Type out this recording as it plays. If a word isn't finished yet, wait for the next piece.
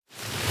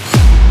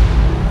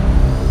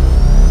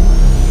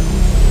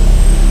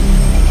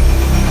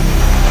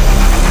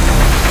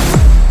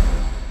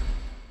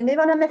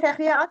جیوانه me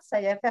fexriye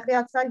atsaya fexriye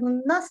atsay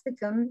nas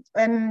dikim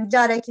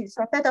carekî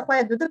sohbeta xwe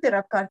ya du pêr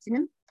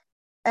revkartînim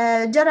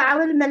cara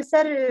awil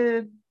melser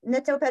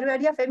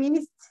netewperweriya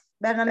femînîst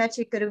bername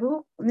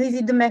çêkiribû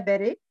nêzî du meh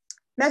berê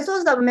me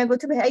soz dabû me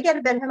gotibû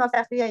eger berhema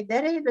fexriyayê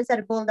derê li ser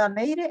Golda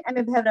Meirê em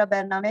ê bi hev re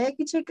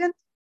bernameyekî çêkin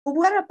û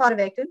bu here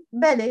parvekin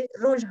belê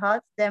roj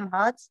hat dem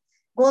hat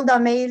Golda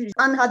Meir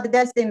an hat di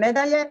destê me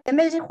daye em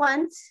ê jî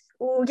xwend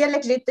û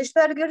gelek jê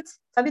tişber girt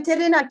tabii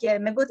têrê nake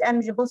me got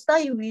em ji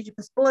bostayî wî ji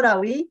spora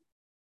wî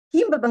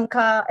hîn bibin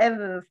ka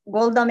ev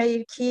Golda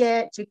Meir kî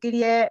ye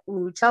çêkiriye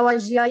û çawa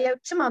jiyaye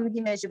çima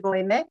mihîm e ji bo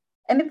me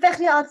em ê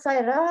fexriye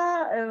atsay re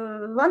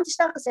van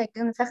tişta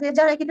qisekin fexriye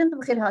carekî din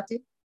tu bi xêr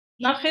hatî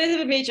Naxêr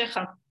bi bêje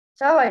xan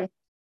çawayî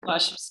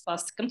baş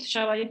spas dikim tu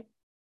çawayî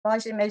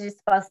başê me jî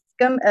spas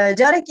dikim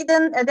carekî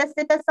din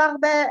destê te sax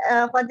be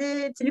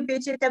xwedê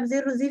tilîpê te bi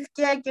zêr û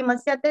zîfkê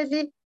kêmasiya te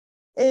jî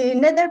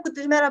ne der ku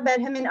tu ji me re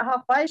berhemên aha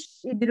xweş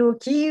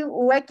îdrokî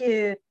û wek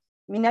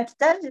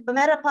mînekter bi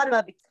me re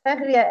parve bik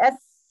fexriye ez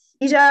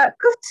îja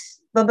Kürt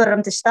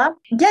bibirim tişta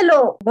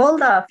gelo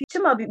Golda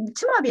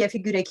çima bîye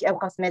fîgûrekî ew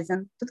qas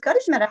mezin tu dikarî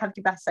ji me re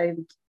hevkî behsayê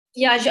bikî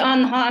ya ji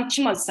an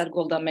çima ser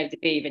Golda Meir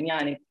dibêjin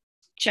yani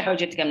çi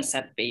hewcê dike min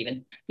ser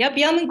dibêjin ya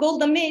biya min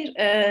Golda Meir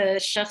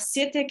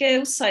şexsiyeteke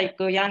wisa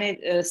ku yani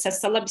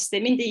sedsala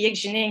bîstemîn de yek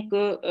jinê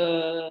ku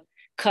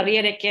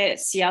kariyereke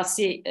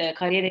siyasî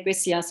kariyerek ve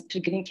siyasî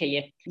pirgirîn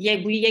heye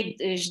yek bûyî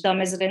yek ji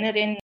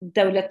damezrênerên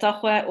dewleta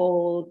xwe û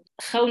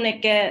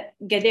xewneke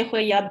gedê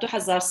xwe ya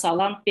 2000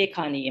 salan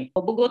pêkanî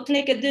bu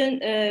gotineke din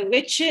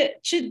wê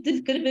çi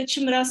dil kiribe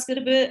çi miras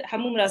kiribe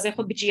hemû mirazê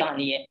xwe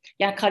biciyanîye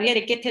yani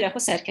kariyereke têra xwe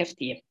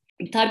serkeftiye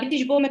tabii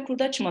ji bo me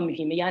Kurda çima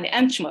mühim e yani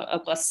em çima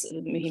ew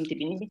mühim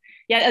dibînî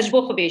yani ez ji bo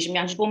xwe bêjim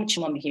yani ji bo min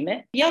çima mühim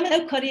e ya min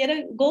ew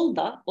kariyere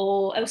Golda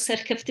û ew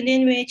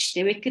serkeftinên wê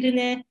tiştê wê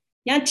kirine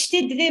yani tiştê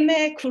dilê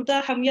me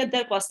Kurda hemiya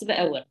derbastı ve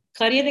ew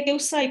kariyereke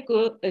wisa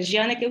ku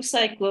jiyaneke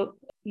wisa ku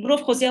mirov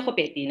xweziya xwe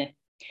pêdîne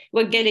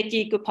ve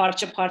gelekî ku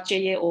parça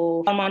parçayê û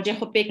armancê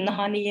xwe pêk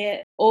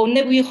nihanîye û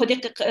nebûyî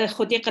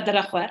xwedê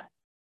qedera xwe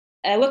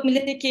wek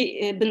milletekî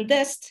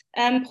bindest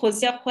em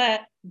xweziya xwe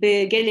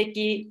bi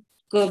gelekî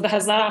ku bi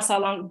hezaran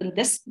salan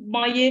bindest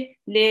mayê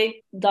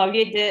lê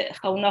dawiyê de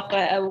xewna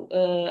xwe ew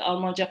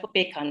armanca xwe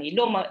pêkanî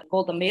loma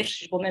Golda Meir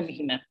ji bo me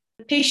mühim e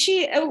pêşî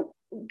ew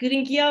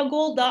giringiya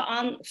Golda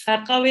an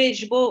ferqa wê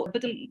ji bo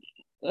bidim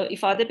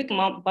ifade bikim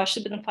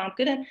başlı bidim fehm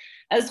kirin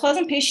ez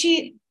dixwazim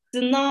pêşî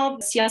di nav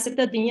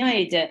siyaseta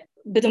dinyayê de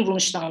bidim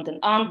rûniştandin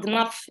an di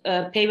nav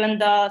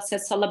peywenda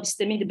sedsala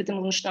bîstemîn de bidim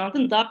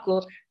rûniştandin da ku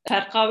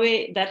ferqa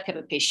wê derkeve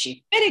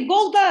pêşî berê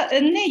Golda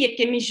ne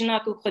yekemîn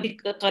jina ku xwedî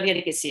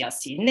kariyereke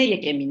siyasî ne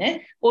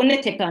yekemîne û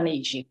ne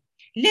tekaneyî jî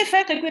lê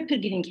ferqek wê pir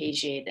girîng heye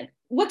jê din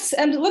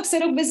wek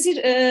Serokvezîr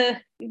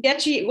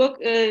gerçi wek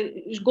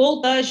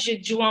Golda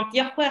ji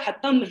ciwantiya xwe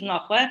heta mirina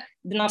xwe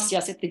di nav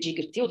siyasetê cî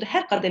girtiye û di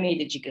her qedemeyê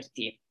de cî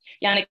girtiye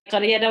yani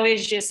kariyera wê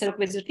ji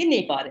serokvezîrtî ne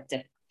ibaret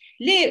e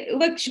lê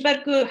wek ji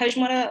ber ku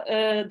hejmara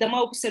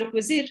dema ku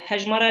serokvezîr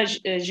hejmara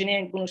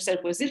jinên ku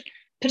serokvezîr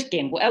pir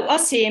kêm bû ew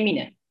as sêyemîn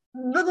e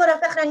bibore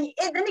fexrenî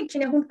ê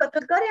dinikîne hûn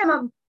tu dikarî em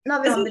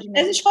navê wan bijîne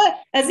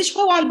ez ji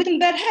xwe wan bidim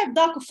ber hev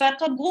da ku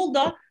ferqa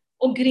Golda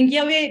o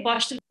giringiya wê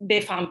baştir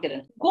bêfam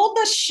kirin Golda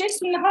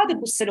 6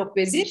 niha bu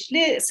serokvezîr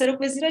lê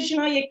serokvezîra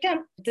jina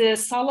yekem di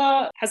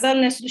sala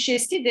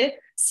 1960 de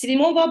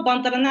Slimova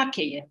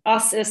Bandaranake'ye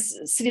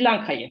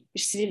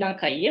Sri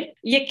Lanka'yı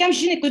yekem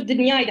jinek ku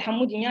dünyayê de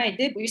hemû dünyayê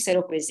de bûyî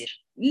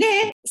serokvezîr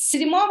lê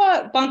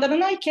Slimova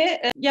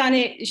Bandaranake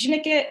yani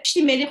jineke piştî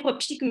mêlê xwe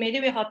piştî ku mêlê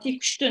wê hatiye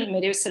kuştin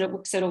mêlê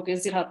wê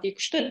serokvezîr hatiye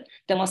kuştin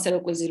dema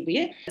serokvezîr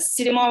bûye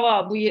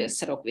Slimova bûye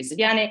serokvezîr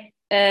yani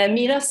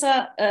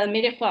mirasa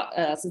mêlê xwe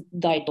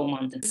dayê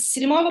domandin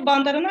Slimova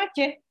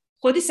Bandaranake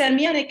xwedî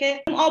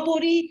sermiyaneke hem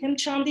aborî hem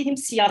çandî hem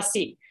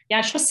siyasî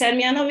yani şu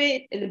sermiyana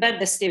wê li ber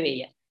destê wê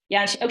ye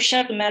yani ew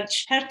şer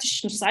merc her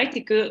tiş müsait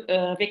ku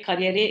vê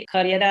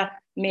kariyera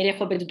mêlê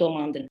xwe bedi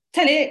domandin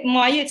tenê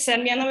mayê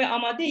sermiyana wê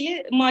amade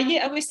ye mayê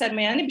ew ê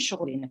sermiyanê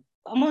bişoxîne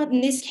ama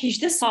nêzîk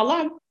 18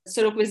 salan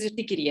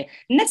serokvezîrtî kiriye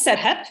ne ser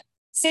hep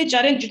sê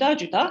carên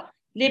cuda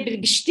lê bir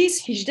giştî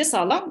 18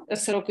 salan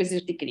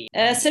serokvezîrtî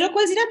kiriye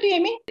serokvezîra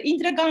duyemîn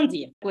Indira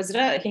Gandhi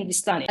wezîra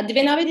Hindistanê di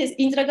vê navê de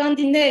Indira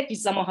Gandhi ne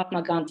pîza Mahatma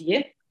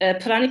Gandhiye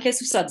piranî kes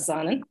wisa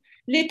dizanin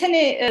lê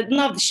tenê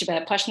nav dişibe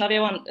paşnavê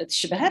wan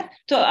dişibe her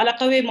to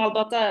alaqa wê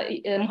malbata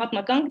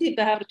Mahatma Gandhi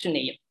bi hev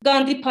tuneyê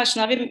Gandhi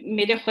paşnavê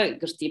mêlê xwe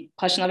girtî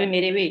paşnavê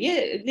mêlê wê ye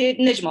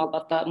lê ne ji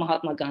malbata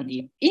Mahatma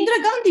Gandhi Indira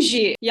Gandhi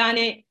jî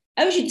yani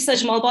ew jî dîsa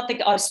ji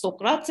malbatek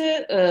aristokrat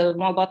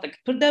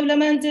malbatek pir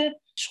dewlemend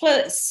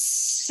şuxa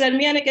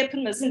sermiyaneke pir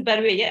mezin ber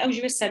wê ye ew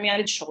jî wê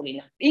sermiyanê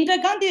dişoxîne Indira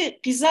Gandhi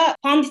pîza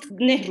Pandit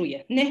Nehru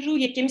ye Nehru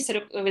yekemî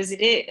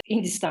serokvezîrê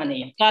Hindistanê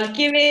ye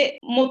galkê wê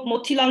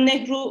Motilal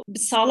Nehru bi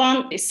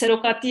salan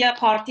serokatiya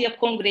Partiya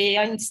Kongreyê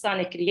ya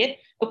Hindistanê kiriye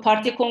û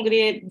Partiya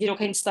Kongreyê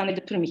dîroka Hindistanê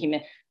de pir mühim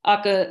e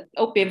ak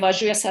ew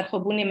pêvajoya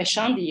serxwebûnê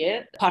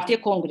meşandiye Partiya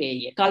Kongreyê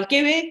ye galkê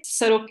wê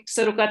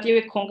serokatiya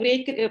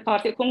wê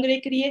Partiya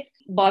Kongreyê kiriye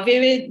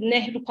باوی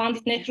نهرو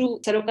پاندیت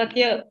نهرو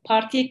سروکاتلی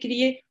پارتی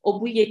کریه او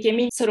بو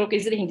یکمین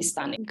سروکزیر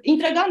هندستانی.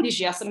 ایندرا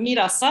گاندی اصلا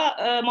میراسا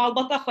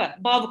مالباتا خو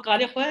باو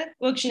کاری خو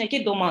وکشنه که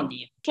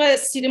دوماندیه. شو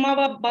سینما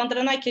و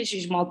باندرانای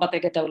کشیش مالباتا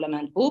که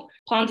دولمند بو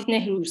پاندیت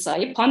نهرو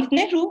سایه. پاندیت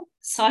نهرو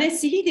سال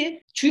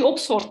سیهیده چوی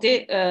اکسفورد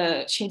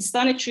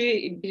هندستان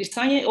چوی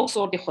بریتانیا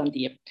اکسفورد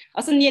خوندیه.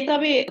 اصلا نیتا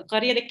به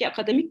کاریره که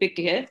اکادمیک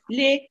بکه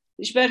لی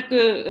جبر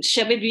که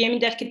شبه دویمی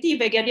درکتی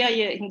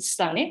وگریای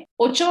هندستانی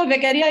اوچا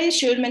وگریای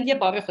شورمندی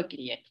باوی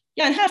خکریه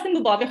yani her gün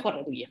bu bavi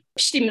xorluye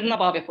piştimirna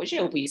bavi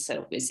xoje o bu yisar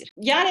vezir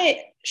yani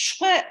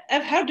şu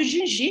her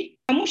düjinji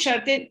mu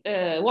şerde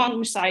wan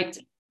müsait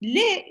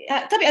le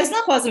tabi az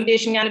naxwazim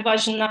bêjim yani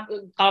vajin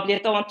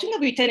qabiliyeta wan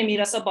tüm bu itene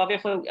mirasa bavi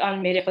xo an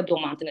mere xo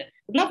domandine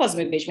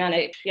naxwazim bêjim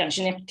yani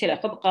jine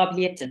telafa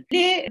qabiliyetin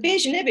le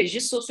bêjine bêji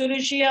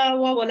sosyolojiya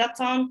wa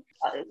walatan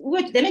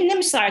وقت دمن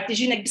نمساعد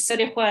تجينك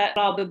بالسريخ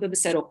ورابط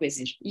بالسروق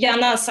وزير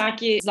يعني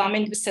سانكي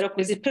زامن بالسروق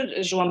وزير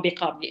بر جوان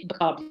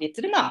بقابلية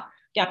نا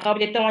يعني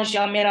قابلية وان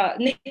جاميرا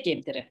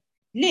نكيم ترى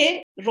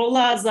ليه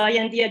رولا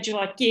زاين ديا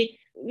جواكي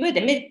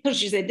ودمن بر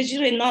جزء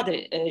دجري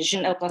نادر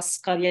جن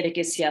أوقاس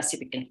كاريرك سياسي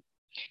بكن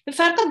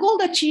الفرق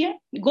جولدا چیه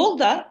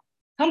جولدا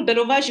هم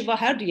برواجی و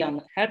هر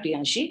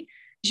دویان شی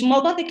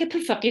جمالباته که پر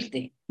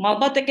فقیرده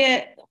مالباته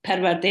که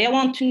پرورده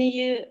وان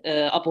تونیه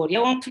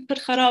ابوریا وان پر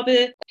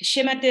خرابه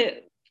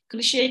شمده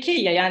klişeye ki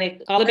ya yani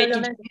galibiyet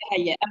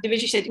heye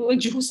abdüveji işte o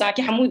cuhu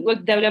sanki hamu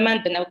o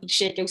devlemen ben o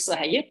klişeye ki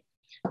usahaye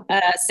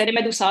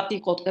serime du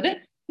saati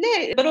kodları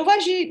ne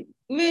barovaji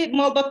ve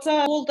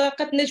malbata olda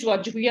kat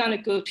necva cuhu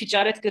yani ki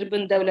ticaret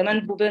kırbın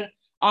devlemen bubun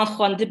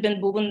anxwandı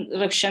ben bubun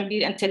revşen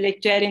bir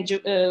entelektüelin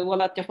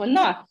velat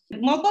yapına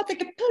malbata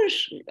ki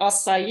pır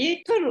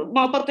asayi pır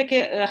malbata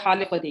ki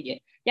hali kodiye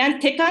yani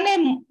tekane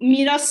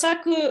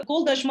mirasa ki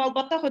goldaj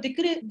malbata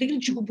hodikri digil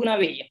cuhu buna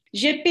veye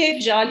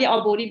JP jali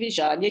abori ve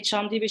jali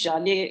çamdi ve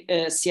jali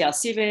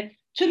siyasi ve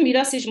tüm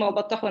mirası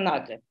malbata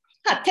xonagı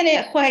ha tene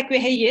xohek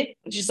ve heye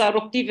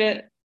jizarokti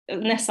ve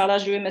ne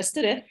salaj ve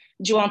mestere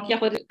juantiya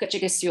xo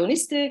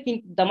kaçegesiyonist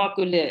hin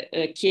damakule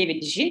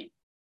Kiev'e diji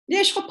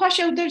leş xo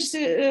paşa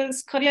dersi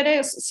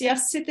kariyere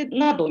siyasete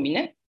na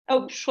domine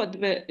او شود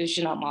به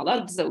جنامالا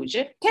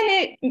دزوجه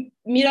کنه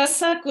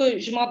میراثا که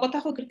جماعت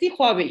خو کرتی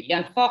خوابی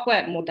یعنی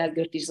خواه مدل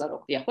گرتی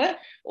زاروختی خواه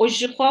او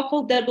جخواه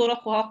خو در دوره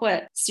خواه خو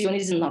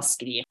سیونیزم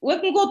ناسکریه و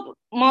میگه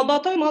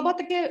مالباتا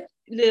که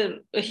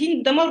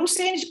هند دما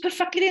روسیه پر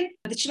فقیرین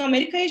دچین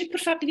امریکایی پر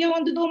فقیریه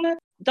وند دومه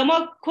دما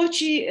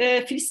کوچی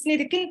فلسطینی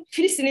دکن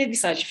فلسطینی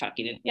دیساجی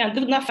فقیرین yani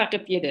دو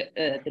نفقت یه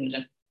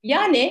دمرن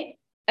yani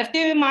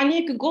افته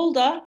معنیه که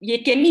گولدا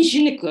یکمی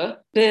جنکو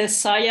به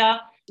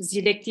سایا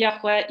زیرکتیا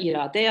خو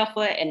اراده خو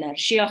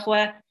انرژی خو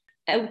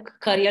او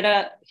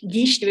کاریرا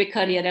گیشت و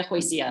کاریرا خو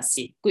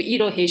سیاسی کو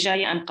ایرو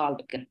هجای ام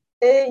قالبکن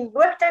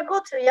وقت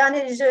قلت يعني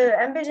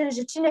ام بيجن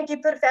جتشينا كي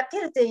بر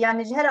فقيرتي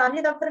يعني جهر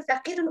اني دا بر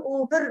فقير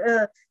و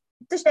بر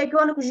تشتاكي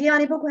وانا كو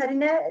جياني بكو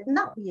هرينا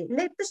نخوي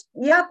لي تش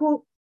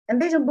ياكو ام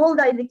بيجن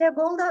بولدا يديك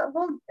بولدا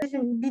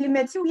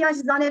بيليمتي ويا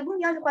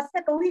زانيبون يعني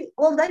خاصه قوي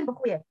بولدا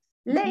بخويا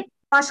لي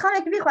باشخانه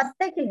كبير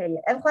خاصه كي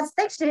هي ام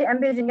خاصه شي ام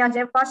بيجن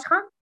يعني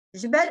باشخان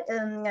جبر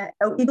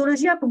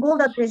ایدئولوژیا کو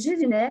گولدا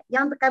تجربه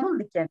یان قبول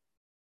بکن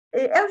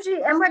اوجی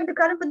اموال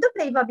دکارن کو دو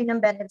پیوا بینم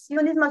بر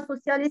سیونیزم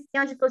سوسیالیست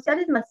یعنی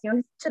سوسیالیزم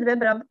سیونیست چه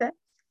برابر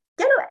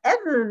گلو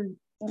ev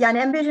yani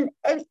em bejin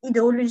ev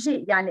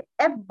ideoloji yani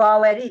ev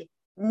baveri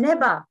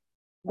neba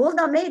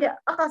golda meyre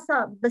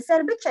akasa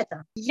beser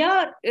biketa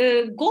ya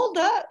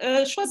golda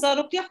şu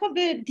zarokliya xo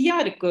be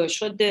diyark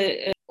şu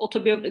de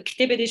otobiyografi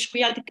kitebede şu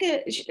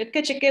yadike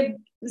keçeke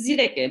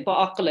zirek ba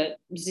aklı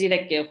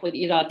zirek xo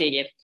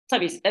iradeye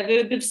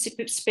tabii bir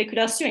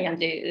spekülasyon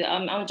yani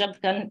ancak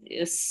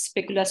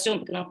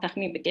spekülasyon bıkan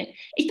tahmin bıkan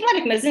ihtimal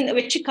etmezin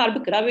ve çıkar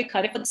bıkra ve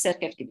karifat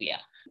serkef gibi ya.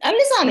 Em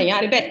ne zane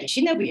yani belki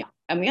şey ne bu ya.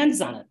 Em yani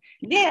zane.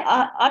 De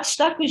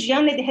açlar ku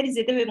jiyanle de her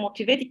zede ve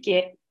motive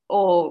ki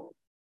o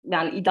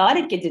yani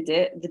idare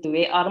dedi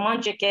ve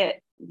armanca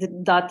ke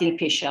datin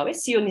peşa ve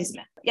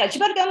siyonizme. Ya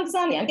cibar gam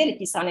zane yani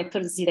gelip insane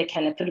pır zirek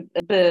hani pır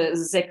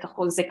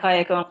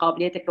zekaya kan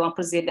kabiliyete kan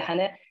pır zirek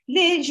hani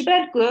le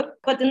cibar ku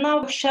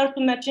kadına şart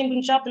mercen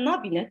güncap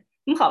na bine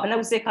muhabana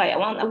o zekaya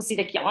wan o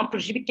zirek ya wan pır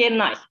jibi ke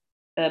nay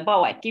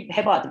باوای کی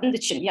هباد بند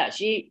چیم یا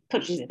جی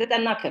پرجیزه در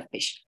نکرد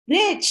پیش.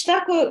 نه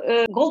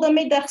چطور گولدا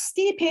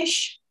میدرستی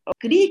پیش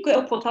گری که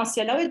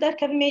پتانسیلی در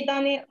کل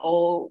میدانی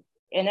او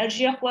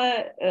انرژی خو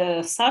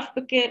صرف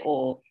بکه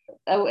او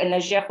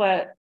انرژی خو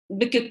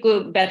بکه که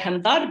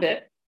برهمدار به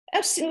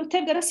او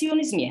تبگر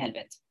سیونیزمی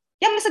هلبت.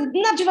 یا مثلا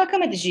نجوا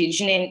کم دیجی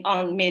جنین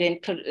آن میرن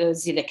پر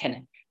زیل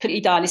کنه پر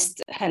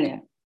ایدالیست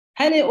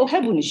هنه او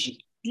هبونجی.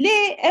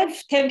 لی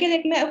اف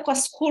تevgelek me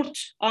evkas kurt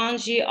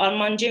anji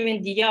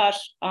armancevin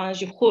diyar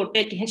anji kurt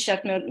belki hiç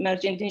şart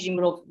mercendin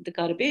jimrov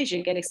dikarbe je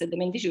gerekse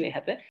demendi jwe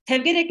hebe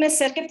tevgelek me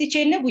serkefti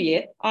çene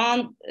buye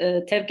an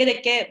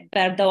tevgelek ke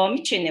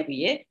berdavami çene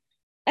buye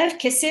ev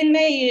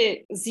kesilme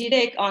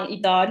zirek an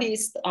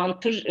idealist an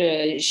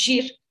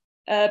jir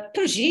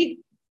proje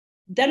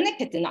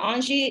dernek etin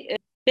anji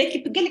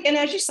belki gelek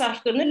enerji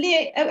sarflarını li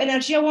ev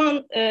enerjiye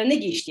wan ne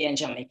geçti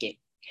enjameki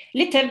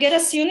li tevgera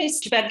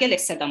Siyonist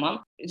belgelek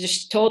sedaman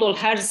Teodol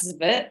Herz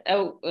ve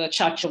ev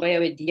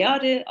çarçovaya ve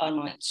diyarı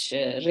armanç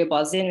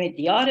rebazen ve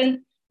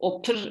diyarın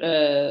o pır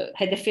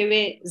hedefe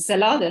ve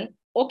zelalın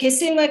o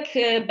kesinlik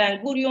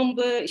Ben Gurion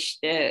bu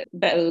işte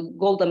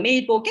Golda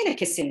Meir bu gele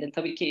kesindin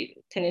tabii ki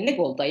tenene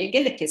Golda'yı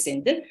gele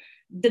kesindin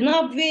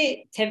Dinav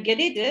ve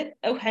tevgeri de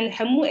ev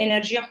hemu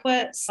enerjiye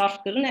xwe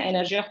sarf kirine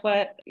enerjiye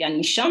xwe yani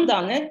nişan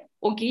dane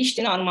o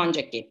giyiştin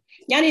armancak ki.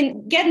 Yani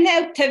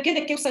gene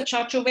tevkedeki mesela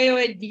çarçoveye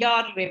ve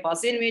diyar ve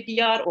bazen ve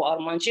diyar o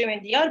armancı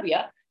ve diyar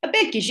biya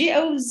belki ji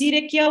ev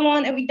zirekiya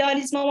wan ev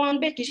idealizma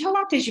wan belki ji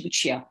hava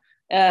tecrübçiya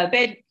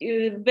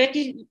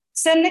belki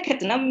sen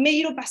neketina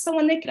meyro bahsa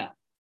ve nekra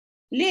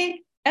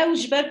li ev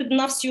jiber bir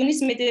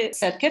nasyonizm de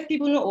serkefti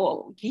bunu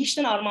o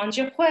giyiştin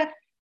armancı xwe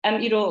em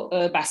îro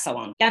behsa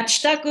wan. Yani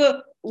tişta ku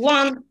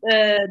wan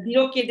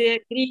dîrokê de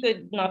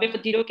navê xwe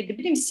dîrokê de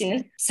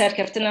bilimsînin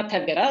serkeftina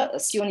tevgera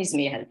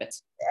Siyonîzmê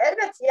helbet.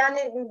 Evet yani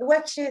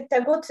wek te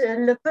got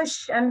li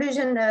piş em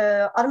bêjin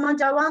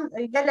armanca wan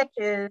gelek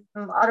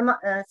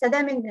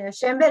sedemên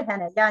şember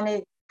hene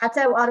yani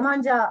heta ew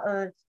armanca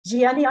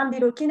jiyanî an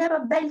dîrokî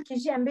nebe belkî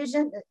jî em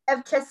bêjin ev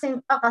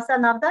kesên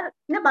aqasa navdar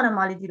ne bana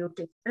malê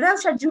dîrokê.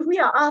 Rewşa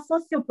cihûya a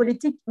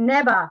sosyopolitîk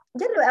neba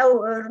gelo ew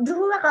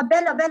cihû weka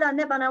bela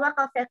ne bana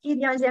weka feqîr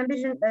yan jî em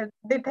bêjin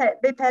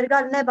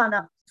bêpergal ne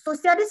bana.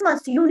 Sosyalizma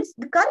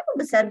Siyonist dikare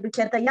mi bi ser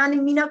bikete yani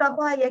mînaka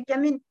xwe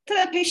yekemîn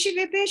Peşi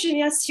ve peşin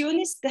ya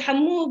Siyonist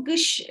hemû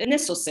giş ne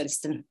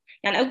sosyalistin.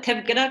 Yani ev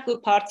tevgera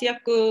ku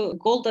partiya ku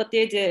Golda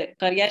dedi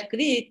kariyer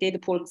kiri dedi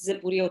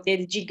politize buriyo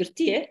dedi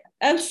cigirtiye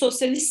ev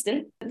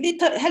sosyalistin li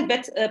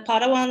helbet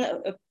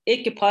paravan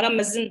ek para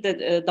mezin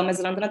de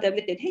damezrandına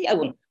devlet dedi hey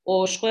evun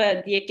o şu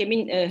diye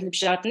kemin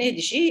hilbişaratını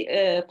edişi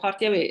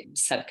partiya ve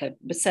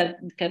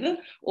serkevi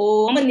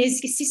o ama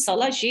nezgisi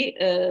salaji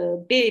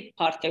B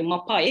partiya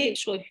mapayı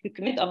şu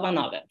hükümet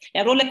avanave.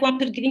 Yani rolek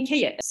vampir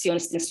girinkeye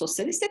Siyonistin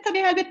sosyalist tabii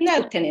elbet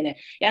ne tenene.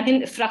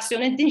 Yani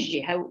fraksiyonen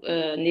dinci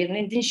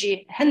nerinin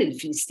dinci henel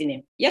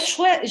Filistini. Ya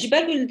şu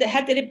jiber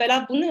her deri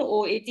bela bunu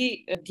o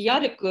edi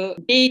diyarık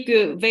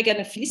beygü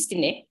vegan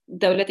Filistini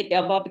devletik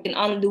avabikin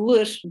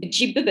anlıvır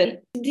bicibibin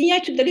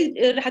dünya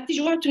türleri rahatı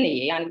juvan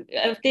tüneye yani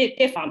evde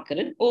tefam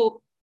kırın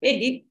o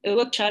edi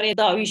vak çare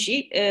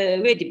davişi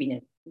ve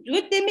dibinin.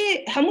 Ve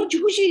demi hamu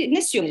cuhuji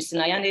ne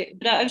Siyonistina yani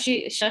bira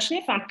evji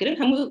şaşne fam kırın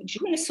hamu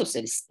cuhu ne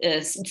sosyalist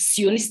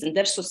Siyonistin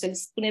der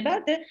sosyalist bu ne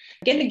berde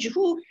gelek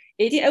cuhu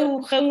edi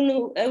ev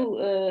xawnu ev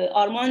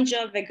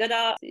Armanca ve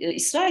gara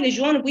İsrail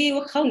juan bu ev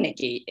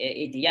xawmeki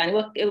edi yani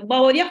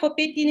bavariya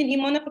xopetinin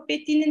imana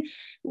xopetinin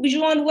bu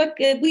juan vak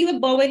bu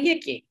ev bavariya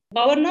ki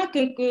باور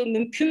نکن که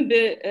ممکن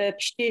به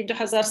پشت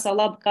 2000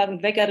 ساله بکارن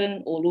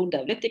وگرن اولو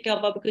دولت که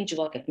آوا بکن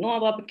جواکت نو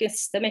آوا بکن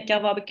سیستم که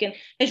آوا بکن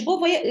اش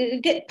بو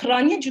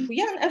پرانیه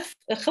جویان اف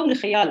خون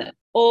خیاله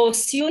o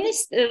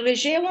Siyonist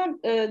rejimon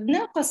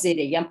ne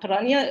qasdede yani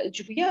praniya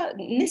cüya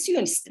ne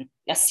Siyonistin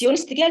ya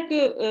Siyonist gel ki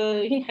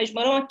hin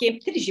hejmara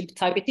kemtir ji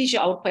taybeti ji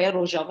Avrupa'ya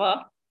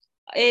rojava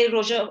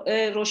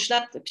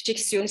rojlat piçek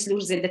Siyonist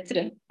lur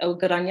zedetirin o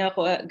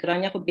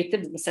granya ko betir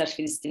misal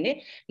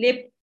Filistini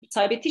le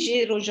taybeti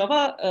ji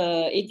rojava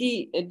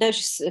edi der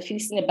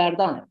Filistin'e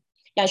berdan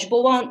yani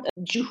bu wan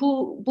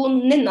cuhu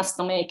bun ne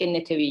naslamaya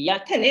kennetevi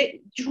ya tane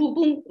cuhu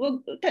bun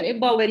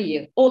tane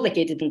bavariye o da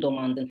kedin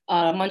domandın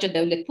Armanca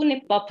devlet bu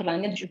ne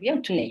bapranya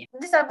cuhuyan tüneye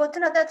disa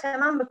gotuna da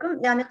tamam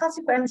bakın yani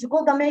kasıp emji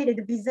Golda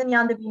Meir'de bizden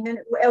yandı binin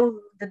ev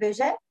de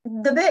beje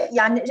de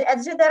yani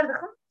edce derdik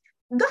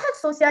daha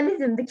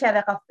sosyalizm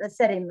dikeve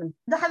serimin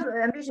daha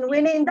emjin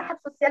wene daha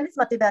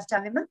sosyalizm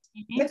tiberçavimin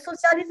ya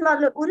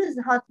sosyalizmle uruz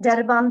hat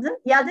derbandı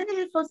ya da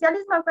ne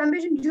sosyalizm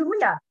emjin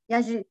cuhuya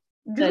yani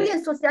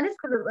Cumhuriyet Sosyalist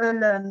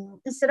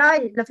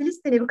İsrail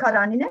Filistin'i bir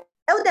karanine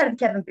ev derdi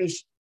kevin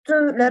peş. Tu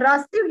le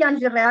rasti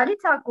yani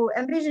realita ku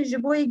emrejin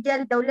jiboy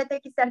gel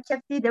devleteki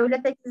serkefti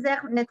devleteki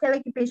zeh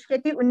neteveki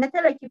peşketi u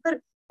neteveki per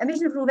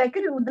emrejin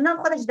ruvekil u dına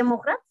xwedej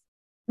demokrat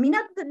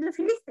minak le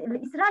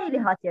Filistin İsrail'i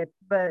hatiye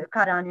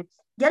karanine.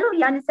 Gelo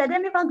yani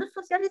sedemi van du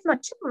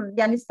sosyalizma çıkın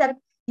yani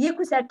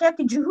yeku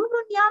serkefti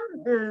cumhurun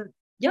yan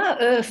Ya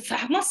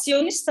fehma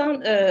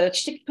Siyonistan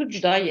çiçek pür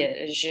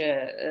cüdaye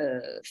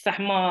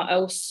fehma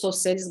ev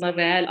sosyalizma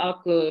real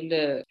akı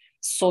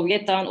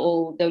Sovyetan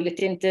o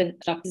devletin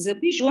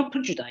praktize bir juan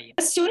pür cüdaye.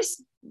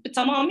 Siyonist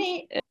tamamı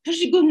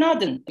pür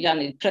guhnadın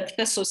yani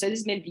pratika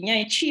sosyalizme dünya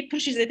içi pür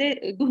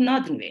zede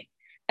guhnadın ve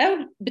ev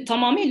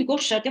tamamı gor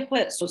şartı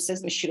ve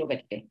sosyalizm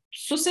şirovekte.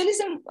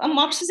 Sosyalizm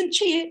Marksizm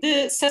çiğ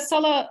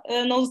sesala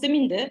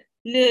nozdeminde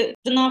le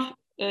dınaf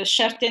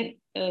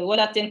şartın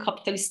velatin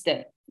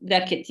kapitaliste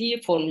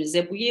derketi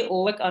formülize buye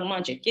o vek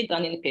armancak ki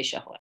danini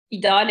peşahvar.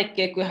 İdealek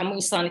ki hemu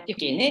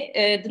insanlık yeni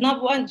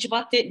dinavuan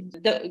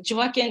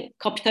civaken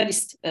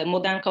kapitalist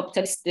modern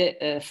kapitalist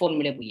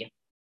formüle buye.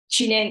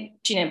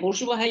 Çin'e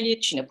burjuva haye,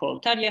 Çin'e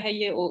proletarya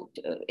haye o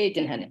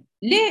edin hani.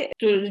 Le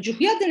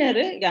cuhya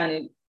dineri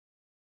yani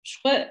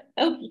şu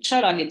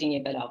çar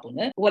aledinye bela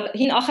bunu. Ve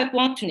hin ahak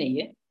wan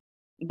tüneyi.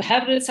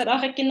 Her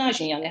sarahak ki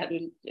najin yani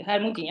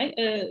her mudinye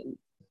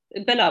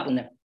bela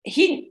bunu.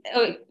 هین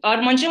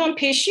آرمانجام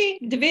پیشی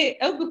دوی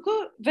او بکو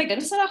وگن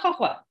سر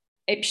آخوا.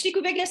 پشتی کو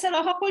وگن سر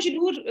آخوا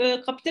جلور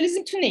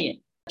کپیتالیزم تونیه.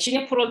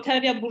 چینه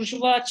پرولتاریا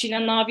بورژوا، چینه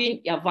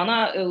ناوین یا وانا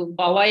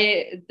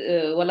باوای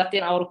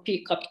ولاتین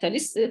اوروپی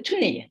کپیتالیست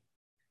تونیه.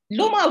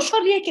 لوما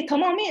اشوریه که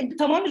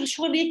تمامی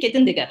اشوریه که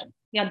دن دگرن.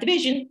 Yani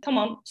dibêjin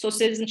tamam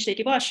sosyalizm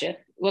işteki başı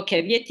ve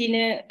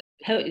keviyetine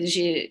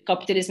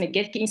kapitalizme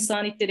gelki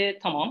insaniyetleri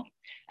tamam.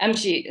 Em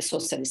jî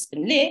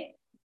sosyalistin lê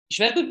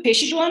ji ber ku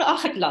pêşî ji wan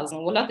axek lazim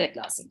welatek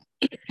lazım.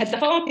 Hedefa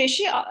wan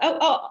pêşî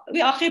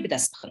wê axê bi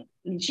dest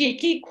bixin.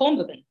 Ciyekî kom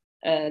bibin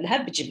li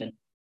hev bicivin.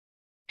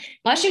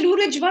 Paşê li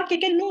wir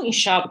civakeke nû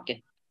înşa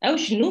bikin. Ew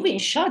ji nû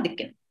înşa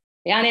dikin.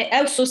 Yani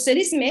ew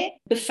sosyalizmê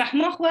bi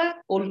fehma xwe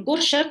û li gor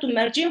şert û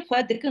mercên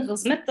xwe dikin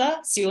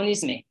xizmeta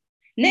siyonîzmê.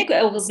 Ne ku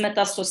ew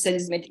xizmeta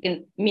sosyalizmê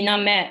dikin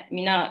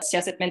mîna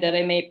siyasetmê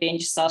derê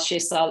 5 sal 6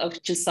 sal ew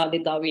 40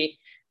 salê dawî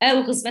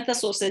ew xizmeta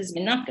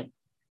sosyalizmê nakin.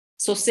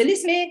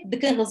 Sosyalizmê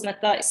dikin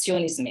xizmeta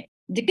siyonîzmê.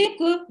 Dikin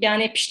ku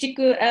yani piştî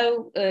ku ew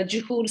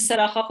cihûr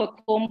seraxa xwe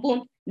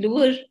kombûn li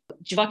wir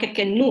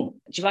civakeke nû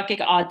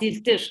civakeke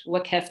adîltir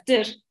wek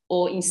hevtir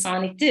û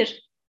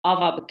însanîtir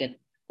ava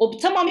bikin. O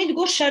tamamıyla li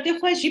gor şerdê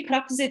xwe jî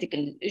praktîze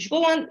dikin. Ji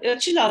bo wan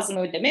çi lazim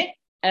ew deme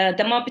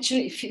dema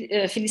biçin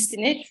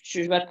Filistinê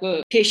ji ber ku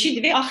pêşî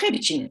divê axê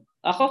biçînin.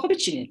 Axa xwe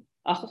biçînin.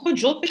 Axa xwe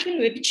cot bixin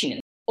wê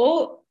biçînin.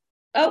 O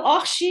ew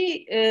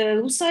axşî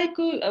wisa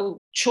ku ew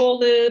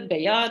çolı,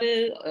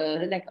 beyarı,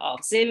 hinek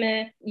axê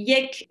me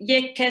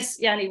yek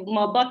kes yani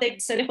mabatek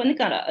serê xwe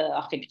nikare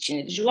axê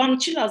biçînin. Ji wan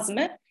çi lazim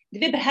e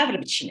divê bi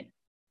hev biçînin.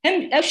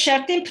 Hem ev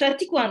şartên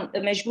pratik wan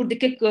mecbur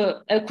dike ku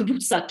ew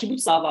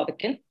kibbûtz ava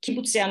bikin.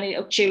 Kibbûtz yani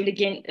ew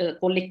çêwligên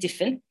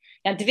kolektifin.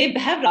 Yani divê bi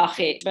hev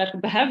axê ber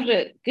bi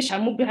hev giş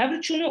hemû bi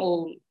hev çûne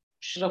û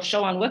rewşa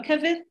wan wek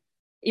hevin,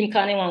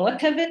 imkanê wan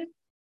wek hevin,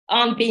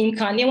 an bê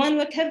imkanê wan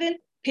wek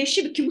hevin,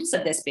 pêşî bi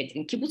kibbûtsa dest pê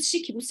dikin. Kibbûtz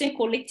jî kibbûtsên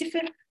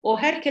kolektifin û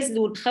herkes li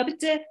wir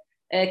dixebite,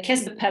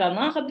 kes bi pera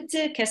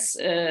naxebite, kes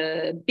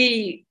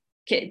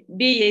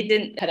bê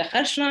yêdin pere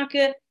xerş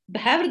nake, bi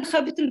hev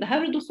dixebitin, bi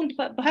hev dixwin,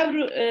 bi hev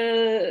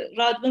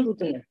radibin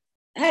rûdinin.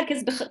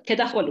 Herkes bi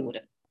keda xwe li wir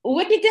e.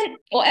 وبدن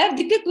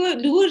وأردك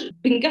دور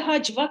بنجها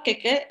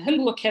جواكك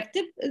هم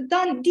وكرتب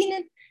دان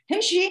دينن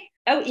همشي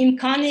أو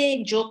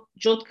إمكاني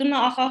جود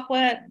كنا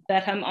أخاخوا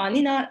برهم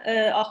آنينا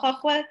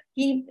أخاخوا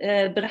هين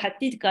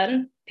برحتي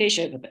دكارن پیش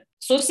ببه.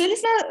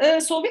 سوسیالیسم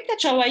سوویت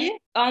چاوایی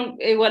آن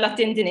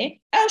ولاتین دینه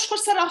اوش خور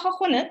سر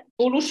أخاخوا نه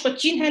اولوش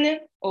خودچین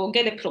هنه او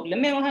گله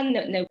پروبلمه و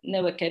هن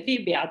نوکبی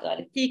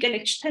بیعدالتی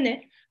گله چت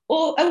هنه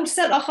او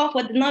سر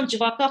أخاخوا دنام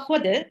جواکا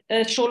خوده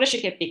شورش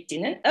که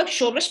بیکتینن او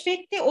شورش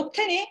بیکتی او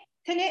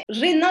tene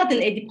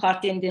renadın edi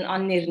partiyendin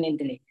annerinin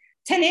dini.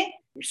 Tene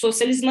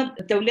sosyalizma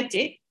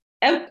devleti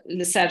ev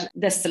ser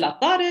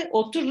destilatları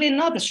otur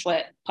renadın şu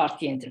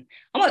partiyendin.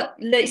 Ama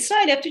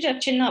İsrail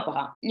yaptığı şey ne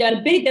yapar?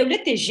 Yani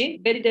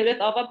beri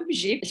devlet avadı bir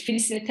şey.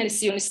 Filistinli tane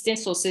siyonistin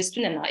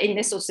sosyalistin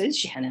ne sosyalist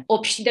şey hani.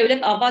 O pişti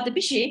devlet avadı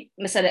bir şey.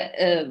 Mesela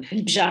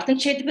hilbijartın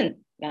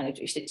çedibin. Yani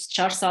işte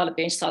 4 sal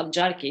 5 sal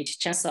jarki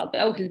çen sal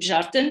ev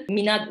hilbijartın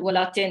mina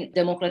welatin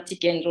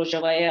demokratik en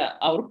rojavaya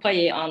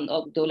Avrupa'ya an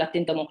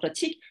devletin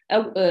demokratik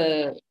ev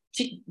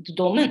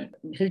domen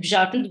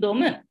hilbijartın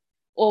domen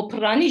o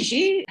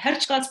praniji her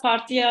çıkas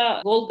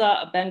partiya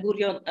Golda Ben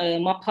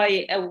Gurion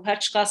mapay ev her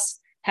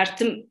çıkas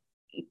hertim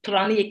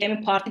prani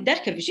yekemin parti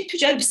derke bir şey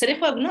tüccar bir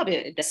serefa buna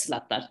bir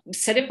desilatlar bir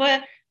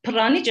serefa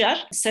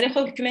pranicar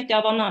serefa hükümet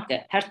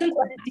yavanake hertim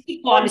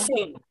politik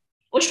koalisyon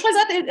o şu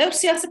zaten ev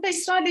siyasette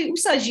İsrail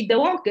usajı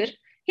devam kır.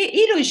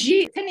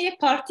 İroji tane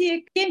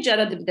partiye kim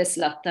caradı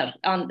desilatlar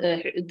an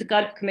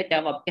dikkat hükümet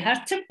yavab.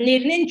 Her tim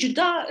nerinin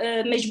cüda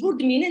mecbur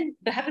diminin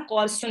behar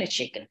koalisyon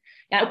çekin.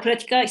 Yani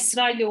pratika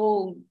İsrail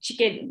o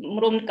çike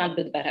muromluk an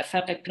bedber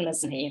fark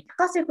kırmızın heyi.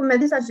 Kasıkum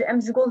medisaj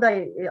emjgol da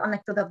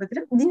anekdota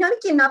bıkırım.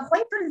 Dinamiki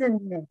nafhay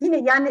prezendine.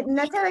 Yine yani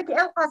netevek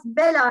ev kas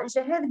bela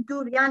şehir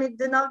dur yani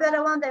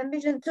dinaveravan da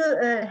embijin tu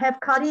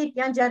hevkari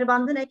yani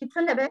ceribandın eki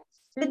tünebe.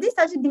 Lidi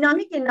sadece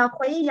dinamik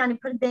nafhay yani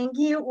per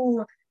dengi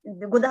u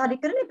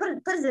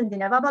godahariklerini per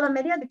zindine ve bala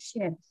meria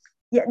dikişine.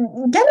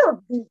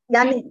 Gelo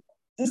yani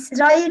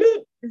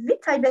İsraili vi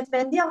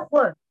taybetmendiya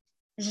xwe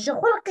ji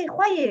xulqî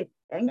xwe yê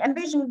em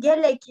bêjin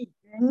gelekî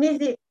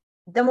nêzî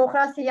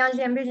demokrasî yan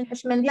jî em bêjin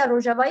hişmendiya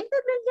rojavayî de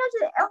yan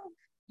jî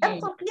ev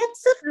xulqiyet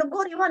sırf li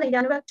gorî wan e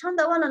yani wek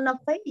çanda wan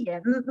navxweyî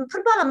ye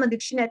pir bala me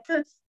dikişine tu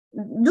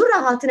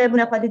dûra hatine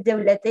bûne xwe di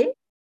dewletê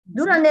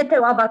dûra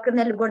netew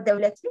avakirine li gor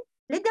dewletî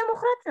lê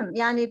demokratım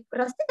yani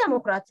rastî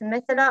demokratım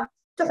mesela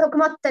tu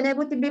hikûmet te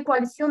negotî bê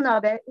koalîsyon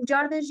nabe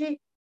cardin jî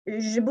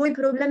ji bo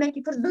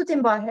problemekî pir zû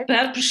tên bahe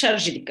per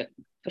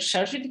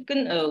şarjı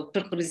dikin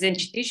per krizen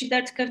ciddi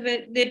şeyler tıkar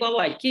ve de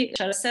bavay ki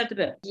çareser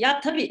dibe. Ya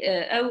tabii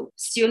ev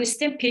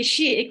Siyonisten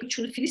peşi ek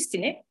uçulu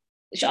Filistin'e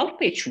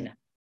Avrupa'ya çune.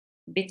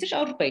 بهتر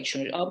Avrupa'yı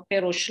çün.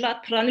 Avrupa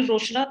roşlat, prani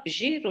roşlat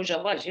biji,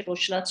 rojavaji,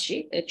 roşlat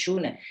şey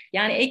çune.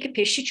 Yani eki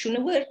peşi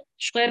çunu var.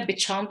 Şöyle bir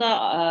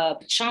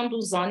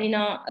çandu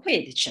zanina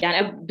koyedici.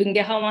 Yani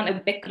dünge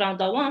havan,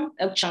 background'a van,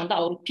 çanda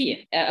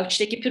Avrupa'yı.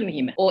 Çteki pür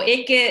mühime. O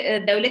eki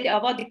devlet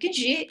avad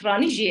ikinci,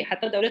 prani ji,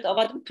 hatta devlet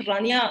avad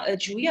praniya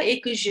cuya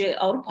eki ji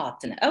Avrupa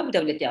hattına. Ev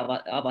devlet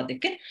avad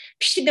ikin.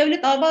 Pişti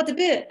devlet avad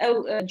bi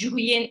ev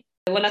cuhiyen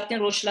Velatin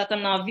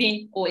roşlatan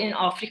navin o in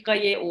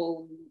Afrika'yı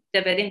o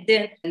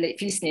deverindin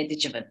Filistin'e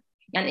dicibin.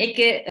 Yani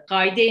eki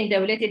kaideyin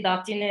devleti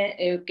datine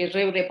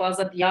rev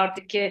baza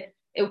diyardı ki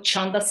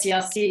çanda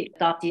siyasi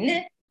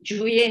datine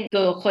Cüyen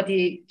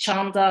xodi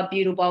çanda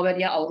biru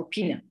baveriya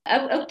Avrupine.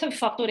 Ev tabii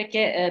faktör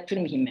ki tür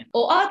mühimi.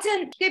 O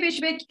aten de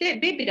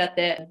belki bir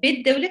birate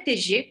bir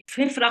devleteci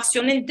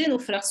fraksiyonel din o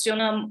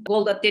fraksiyona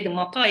golda dedi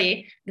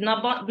mapayı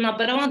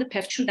nabaravan de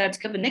pevçün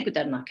derdik ne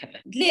güder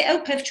nakebe. Dili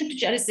ev pevçün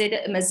tücari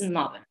zede mezin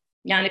nabe.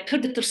 Yani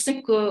pırdı tırsın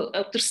ki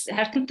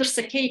her tim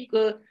tırsa ki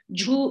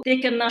cuhu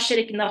teke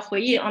naşerek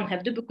nafayı an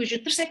hevde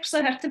bükücü tırsak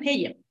pısa her tim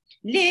heyim.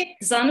 Le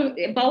zanı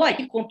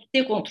bavayı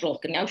kontrol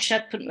kın. Yani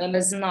şart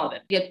mezin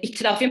nabe. Ya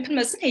itirafın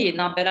pırmezin heyi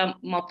nabera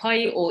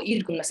mapayı o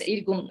ilgun mesela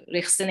ilgun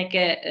rexseneke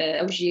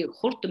evji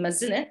hurt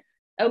mezine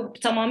ev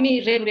tamamı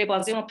rev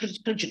bazı ama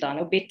pır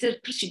cüdan. O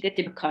beter pır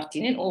şiddeti bir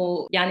kartinin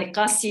o yani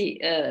kasi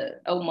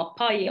ev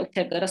mapayı o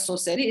tergara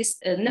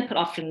sosyalist ne pır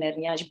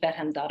afrinlerin yani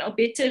berhemdar. O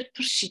beter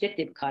pır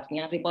şiddeti bir kartin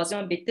yani bazı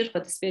ama beter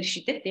fatisper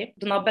şiddeti.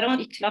 Nabera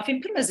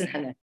itirafın pırmezin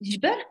hene.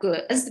 Jiberku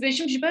ez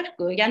dibejim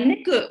jiberku yani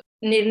ne ki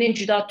nerinin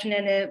cüda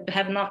tünene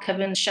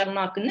hevnakevin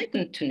şevnakın ne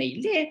gün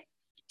tüneyli.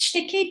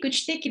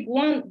 İşteki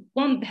bu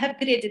hep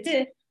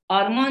kredi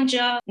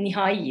Armanca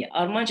nihai,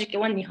 Armanca ki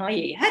van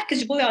nihai.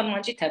 Herkes boy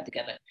Armanca terdik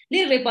eder.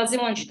 Le bazı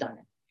van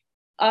cüdane.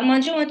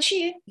 Armanca van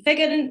çi?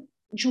 Vegerin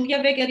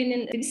Cuhya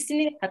vegerinin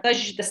Filistin'i hatta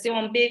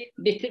destevan be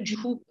betir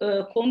cuhu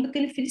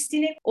kondukini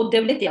Filistin'i o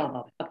devlet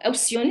yavağı. Ev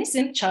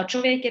Siyonizm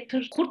çarçoveye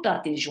gepir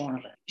kurda dil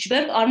juanrı.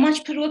 Jber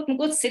Armanc pir vakt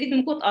mgot serid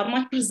mgot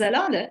Armanc pir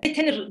zelale.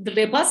 Ten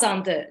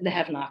rebazandı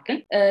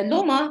lehevnakın.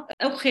 Loma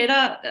ev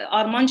xera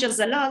Armanca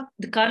zelal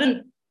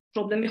dikarın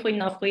problemi xoy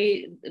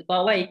nafxoy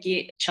bawayı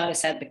ki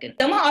çareser bikin.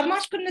 Ama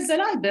Armanc pir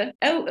nezelal be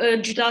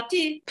ev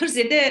cüdati pir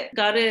zede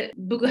gare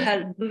bugü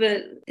her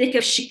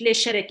tekrar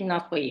şikleşerek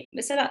nafxoy.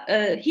 Mesela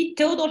hit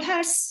Theodor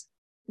Herz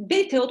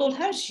be Theodor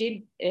Herz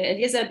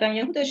Eliezer Ben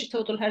Yehuda ji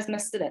Theodor Herz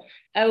mesele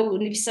ev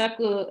nivisak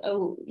ev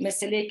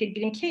mesele ki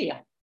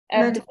grinkeya.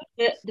 Ev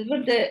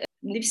de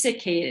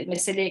nivisak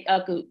mesele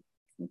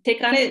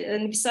tekrar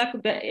nivisak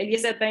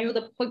Eliezer Ben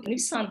Yehuda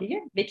nivisan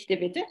diye ve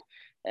kitabede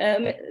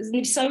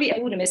نویساوی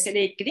اون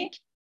مسئله گرینگ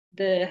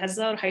ده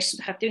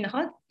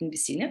 1879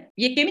 نویسینه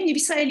یکمی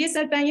نویسا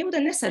الیزر بنیه و ده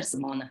نسر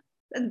زمانه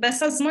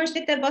بس زمانش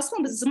در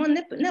basma bu zaman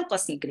ne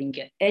kasın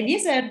gringe.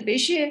 Eliezer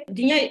beşi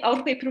dünya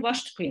Avrupa'yı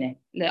pırvaştı kuyne.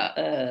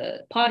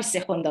 Paris'e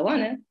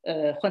xondavanı,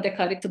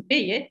 xondakari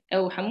tıbbiye,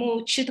 ev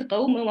hamu çid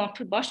qavmu van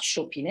pırvaştı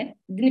şopine.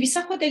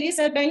 Nivisa xod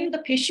Eliezer beni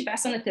de peşi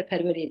bahsana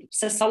teperveriye.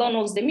 Salan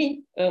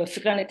ozdemin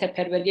fikrane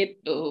teperveriye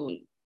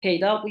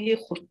پیدا بوی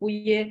خورد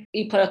بوی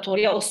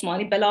امپراتوری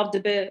عثمانی بلاو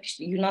به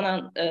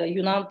یونان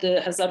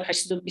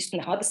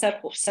 1829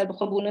 سر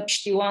بخوابونه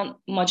پشتیوان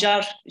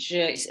مجار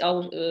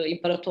او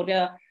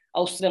امپراتوری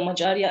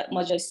Avusturya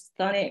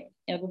Macaristan'ı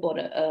bu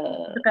bora.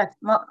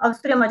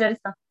 Avusturya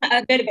Macaristan.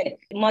 Berber.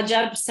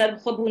 Macar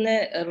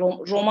serbxobune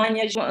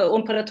Romanya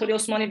İmparatorluğu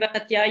Osmanlı ve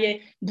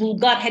Katiyayı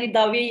Bulgar her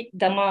davi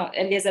dama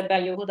Eliezer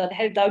Ben Yehuda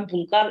her davi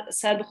Bulgar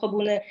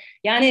serbxobune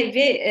yani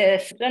ve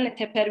fikrane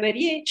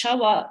teperveriye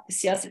çava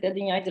siyasete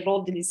dünyada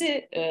rol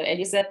dilizi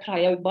Eliezer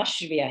Praya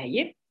baş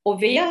veyayi.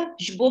 O veya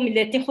jibo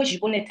milleti hoş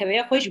jibo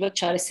neteveya hoş jibo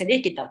çareseliğe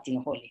gidatini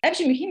holi.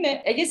 Hepsi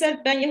mühime.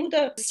 Egezer Ben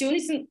Yehuda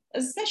Siyonizm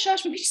sen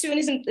şaşmı hiç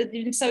Siyonizm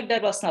dilimsel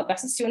der basına.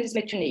 Bakın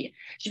Siyonizm tüneyi.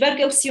 Jiber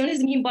ki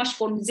Siyonizmin baş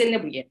formüze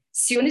ne bu ye?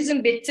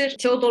 Siyonizm betir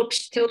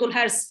Theodor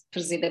Herz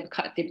prizede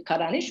bir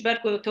karani.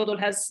 Jiber ki Theodor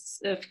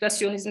Herz fikra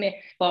Siyonizmi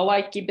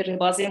bağay ki bir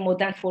bazı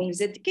modern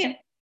formüze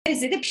dike.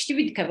 Ezede pişti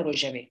bir dike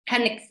projevi.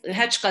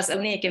 Her çıkas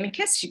evne yekemin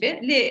kes gibi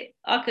le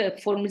ak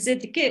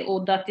formüze dike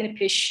o datini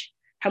peş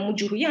همو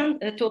جوهیان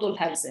تودل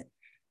هرزه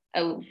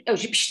او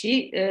جی پشتی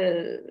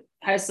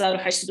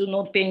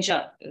 1895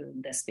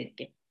 دست بید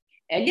که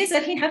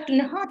Eliezer hin hafta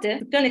nehate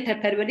dükkanı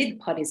terperveri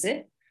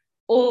Paris'e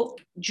o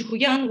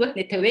juhuyan ve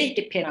netewey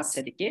ki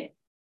penasedi ki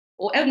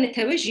o ev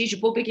netewey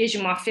ji bo begeji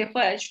mafya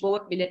xaj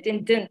bo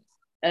milletin din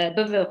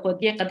be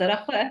xodiye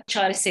qadara xaj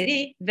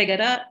çareseri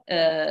vegera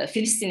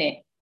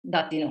Filistin'e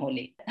datine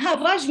holi.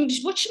 Ha vaj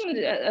bu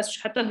çim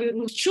hatta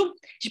şu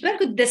jiber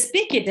ki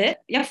despekede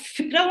ya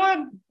fikra var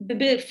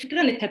be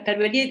fikra ne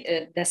terperveri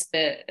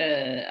despe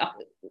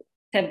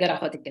tevgera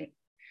xodikin.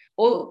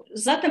 O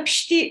zaten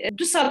pişti,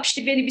 2 saat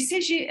pişti veri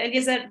biseji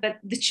Eliezer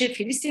dıçı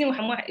Filistin'i ve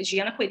hamu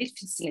jiyana koydu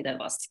Filistin'i der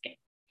bastike.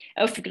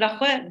 O fikra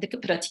koy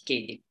dıkı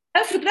pratikeydi.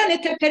 O fikra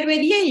ne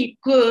teperveriye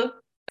ku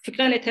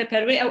fikra ne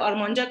teperveri ev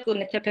Armanca ku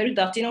ne teperveri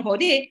datine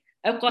hodi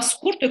ev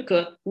kaskurtu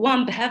ku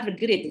wan behav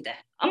gredi de.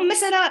 Ama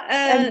mesela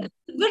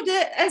burada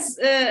ez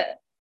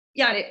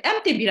yani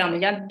em de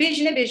biramın yani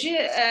bejine beji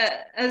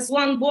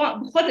ezwan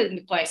bu kadar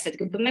mukayese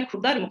edikim. Ben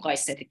kurdar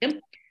mukayese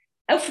edikim.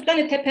 Ev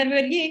fırdan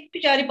teperveriye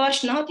bir cari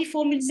baş nati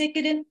formülize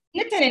kirin.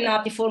 Ne tane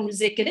nati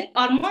formülize kirin?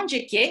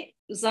 Armanca ki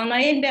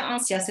zanayen be an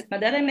siyaset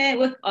medareme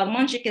ve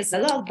Armanca ki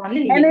zelal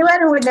banin يعني iyi.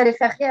 وين هو اللي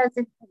فخيات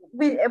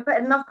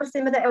نفكر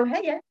سيما أو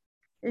هي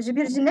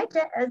جبير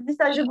جنك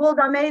ديسا جبول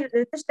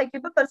دامير تشتكي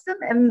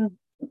ببرسم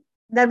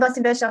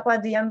درباسي باش أخوة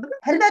ديان بم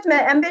هلبت ما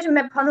أم بيج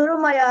ما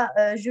بانوراما يا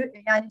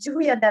يعني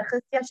جهوية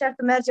درخص يا شرط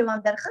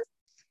مرجوان درخص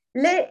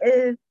لي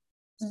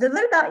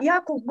دلردا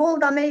ياكو بول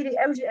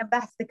دامير أوج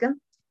بحث بكم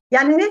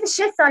يعني نيت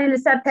الشيء صار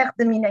لسر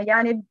تخدمينه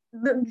يعني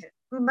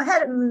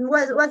هر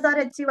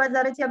وزارتي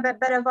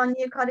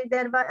برفانية كاري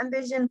دربا أم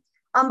بيجن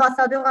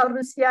أمباسادور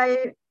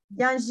روسيا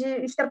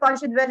yani işte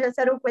parça ver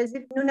serok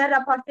vezir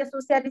nunera partiya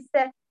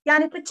sosyaliste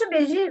yani tüçü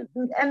beji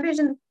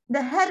embejin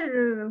de her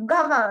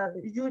gaga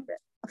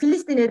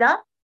Filistin'e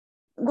da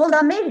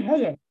Golda Meir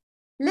heye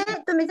le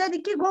to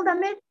mezadi ki Golda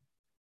Meir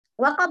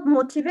وقب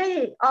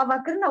موتيفي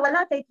افكرنا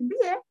ولا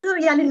تكبيه تو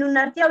يعني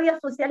نونرتيا ويا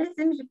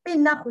سوسياليزم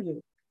بين ناخويه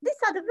دي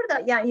صادق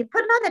فردا يعني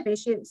فرنا ده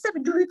بيشي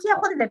سب جوهتيا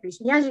خود ده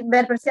بيشي يعني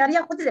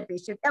بربرسياريا خود ده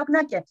بيشي او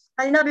ناكي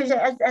hani na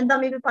beje az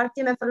endami bir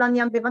partiye falan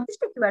yan bir vantaj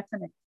teki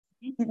versene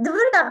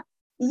دفردا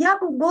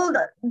ياكو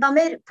جولد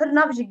دامير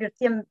فرنافجي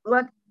قرتيم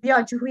وقت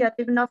بيا جهوية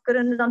بناف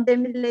كرن نظام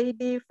دمير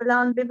ليبي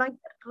فلان ببان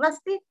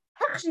راسبي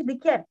حقشي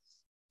دكير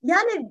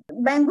يعني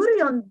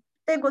بنغوريون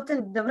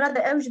تيغوتن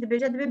دفردا اوج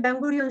دبيجا دبي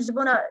بنغوريون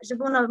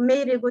جبونا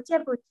ميري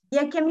غوتير كو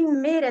يا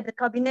كمين ميري د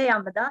كابينه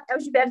يامدا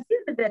اوج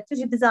برسيز دبي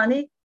تجي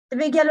دزاني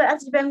دبي قالوا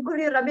اسج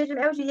بنغوريون رابيج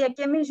اوج يا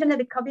كمين جنة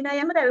د كابينه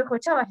يامدا و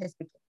خوچا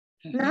وحسبك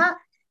نها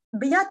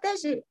بيا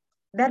تجي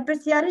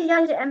برپرسیاری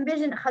یعنی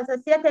امبیجن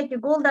حساسیتی که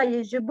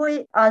گولدا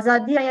جبوی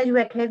آزادی یا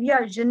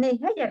جوکهویا جنه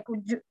هیا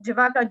که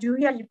جواکا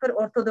جویا جبر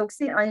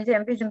ارتودکسی یعنی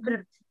امبیجن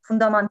پر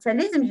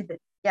فوندامنتالیزم جده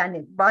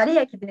yani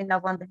bariye ki binin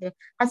navanda he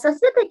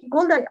hassasiyete ki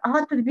golda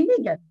aha turbine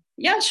gel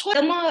يعني شو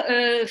ما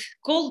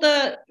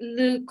كولدا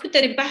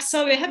كتر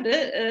بحثا وهب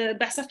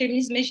بحثا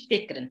فيمينيزم ايش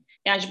تذكرن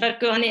يعني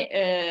جبركو هني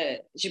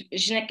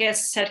جنك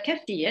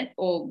سركفتيه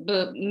او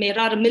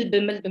بمرار مل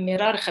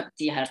بمرار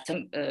خبتي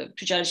هرتم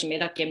تجارج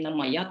ميرا كيمنا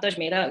مايا تاج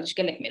ميرا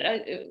جقلك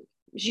ميرا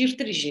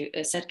جيرتريجي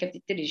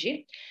سركفتي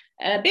تريجي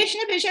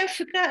بيجنا بيجا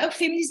فكره او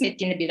فيمينيزم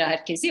ettiğini bira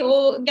herkesi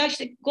o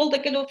gerçekten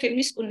golda kelo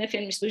feminist bu ne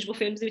feminist bu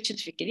feminizm için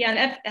fikir yani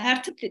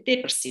her tip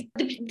de persin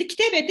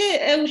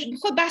diktabede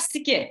bu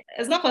bahsike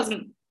az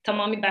lafazım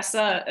tamamı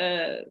basa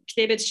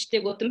kitabı işte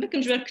gotum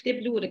bakın jwer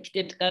kitabı lura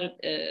kitabı kar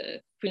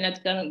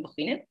kuynadıklarını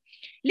bakıyın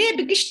le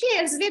bigişti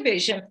ez ve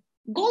bejim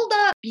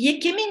golda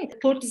yekemin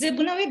portize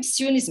buna ve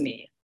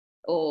siyonizmi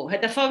o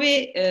hedefa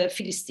ve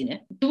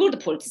Filistin'e durdu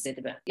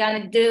politizedi be.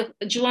 Yani de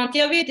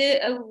Juantia ve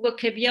de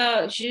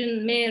Vakebia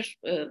Jin Mer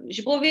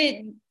Jibo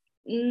ve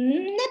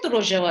ne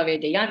Rojava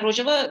ve de yani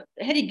Rojava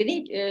her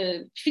ilgili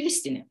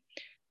Filistin'e.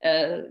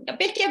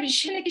 Belki ya bir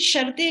şeyle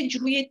şerde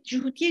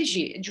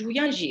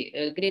Juhuyanji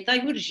Greta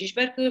Yurji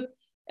belki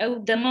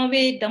dema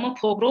ve dema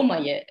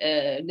programayı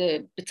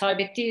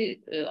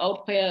bitabetti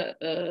Avrupa'ya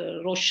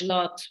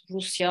Roşlat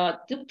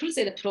Rusya de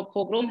prizede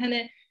program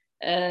hani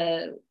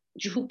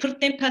Juhu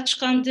pırtnem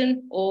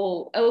paçkandın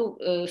o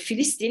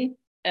Filistin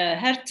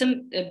her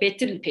tim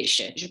betir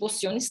peşe. Jibo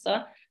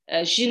Siyonista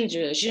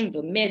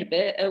jinbu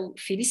merbe o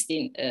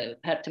Filistin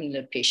her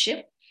timler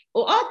peşe.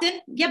 O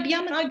adın ya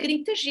biyamen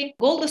aygırıntırji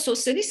golda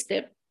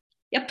sosyaliste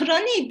ya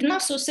prani dna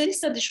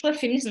sosyalista dışkı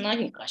feminizm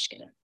aynı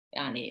kaşkelen.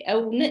 Yani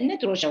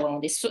ne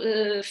drojavandı.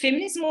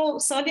 Feminizm o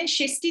salen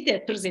şesti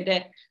de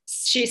pırzede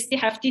şesti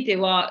hafti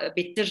de va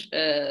betir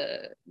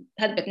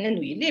helbet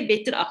nuyile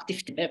betir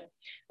aktifti be.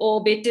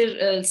 O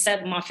betir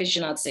ser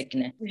mafejinat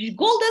sekine.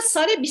 Golda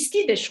sale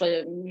bisti de şu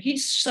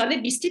hiç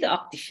sale bisti de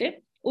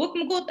aktifi. O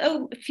mugod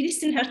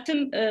Filistin her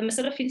tim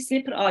mesela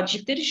Filistin'e per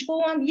acilleri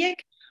jibovan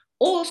yek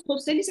o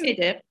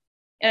sosyalizmde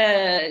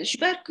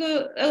belki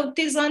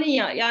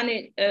tezaniya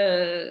yani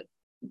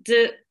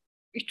de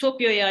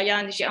ütopyaya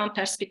yani an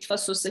perspektifa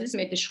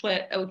sosyalizmde şu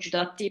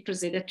evcudatti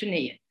prezede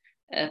tüneye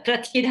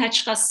pratikede her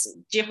çıkas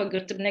ceha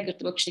gırtıp ne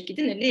gırtıp bakıştaki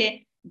dinle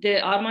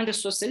de Armanca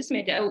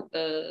sosyalizmde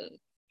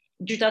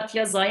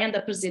evcudatiya zayen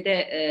da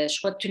prezede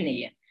şu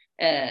tüneye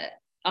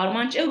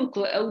Armanca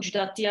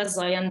evcudatiya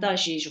zayen da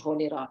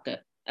jehole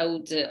rakı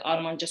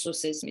Armanca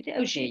sosyalizmde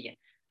evjeye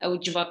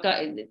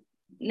evcivaka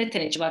ne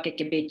tane civake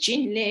ke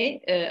beçin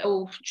le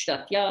o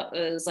ştat ya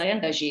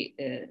zayan daji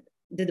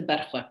dedi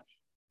barxa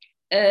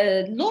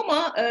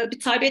loma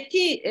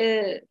bitabetti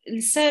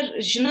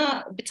liser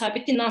jina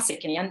bitabetti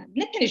nasekin yani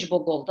ne tane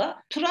jibo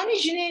golda turani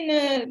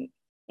jinin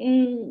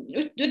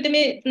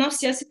ödeme nav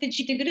siyasette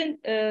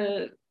ciddilerin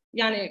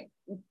yani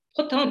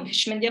tamam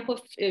hişmendi yapı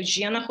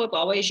jiyana xo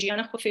bavay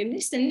jiyana xo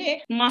feministin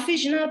ne mafi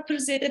jina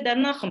prizede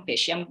dernaxım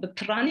peş yani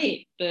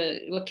prani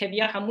ve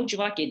kebiya hamu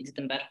civak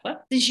edidim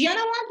barxa jiyana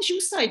var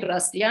ju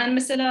saybrast yani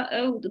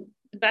mesela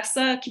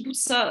bahsa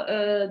kibutsa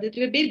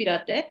dedi bir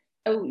birate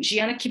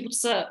jiyana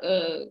kibutsa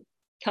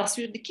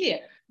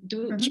tasvirdeki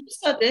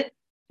kibutsa de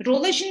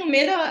رولا جی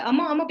نمره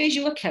اما بیجی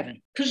و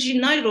کهون پر جی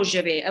نای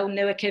روژه بی او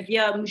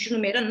نوکویا مجی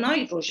نمره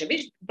نای روژه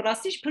بی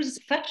براستیش پر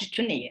فرق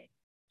جتونیه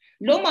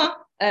لما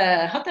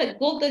حتی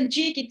گولدن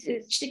جی کی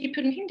تشتکی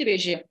پر مهم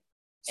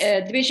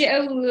دبیجی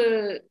او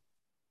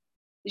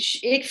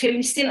ایک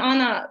feministin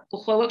ana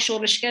kuxwak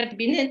şorleşker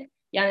binin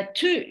yani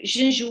tu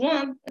jin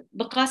juwan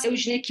biqas ew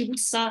jine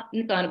kibutsa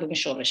nikane bin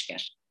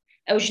şorleşker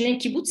ew jine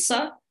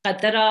kibutsa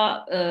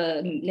qadara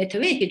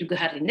netewê ki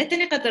dugeherin ne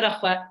tene qadara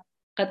xwe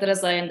qadara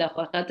zayenda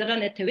xwe qadara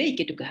netewê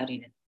ki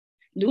dugeherin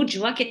lu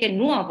civakeke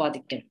nu ava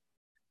dikin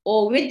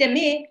o wê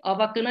demê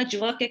avakina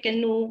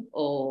civakeke nu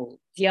o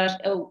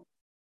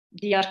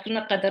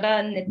diyarkirina qadara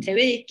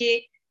netewê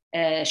ki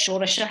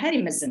şoreşa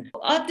herî mezin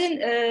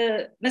adin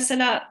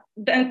mesela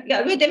ben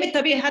ve demek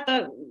tabii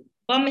hatta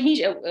bana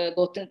hiç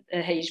gotin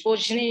hiç bu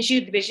jinin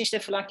jir dibejin işte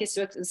falan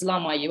kesi vak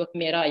zlamayı vak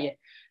merayı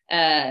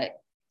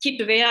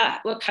kip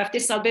veya vak hafte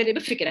sal beri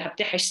bir fikre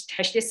hafte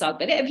haşte sal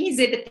beri ev hin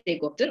zedet te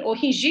gotin o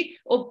hinji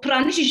o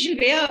praniş jil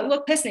veya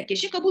vak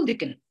pesnekeşi kabul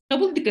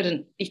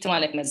dikirin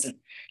ihtimal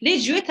etmezsin le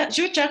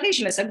jüvet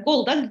çarkış mesela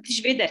golda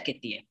tecrübe ederk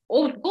ettiği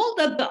o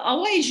golda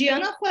avay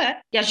jiyana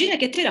xwe ya jine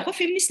ketira xwe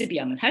feminist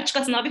biyamin her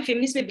çıkasın abi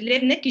feminizme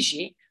bilir ne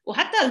kişi o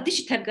hatta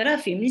diş tergara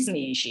feminizme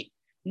yeşi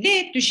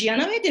le tu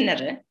jiyana ve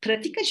dinere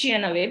pratika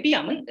jiyana ve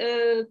biyamın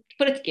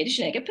pratikeri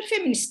jine per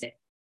feministe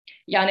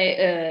yani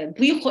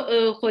bu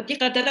xodi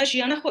qadara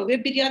jiyana xwe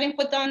ve bir yarın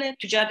xodane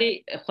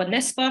tücari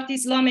xodnes parti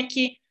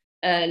islameki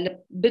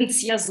bin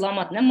siya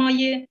islamat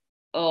nemayı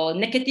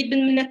neketi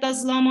bin minnet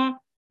azlama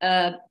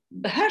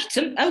her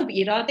tim ev bir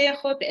iradeye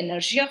xwe bir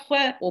enerjiye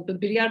xwe o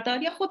bir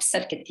biryardariye xwe bir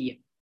serketiye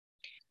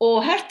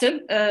o her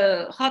tim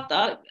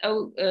hatta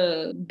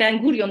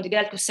Ben Gurion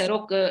digel ku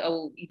serok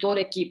ew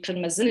idoreki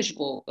pirmezin ji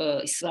bo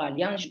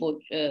İsrailiyan ji bo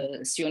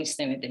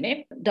Siyonistê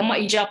demê dema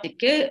icab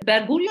dike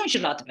Ben Gurion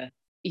ji radibe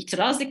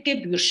itiraz dike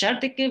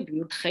bûyerşer dike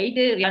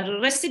bûyerdixeyde yani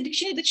restê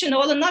dikişînê diçin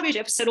wala nabêje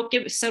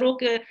ev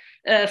serok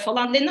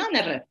falan lê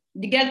nanere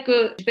digel ku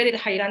ji berê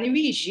heyranî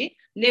wî jî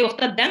lê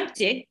wexta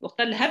demtê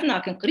wexta li hev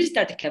nakin krîz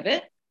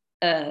derdikeve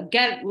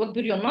gel وقت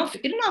بريون ما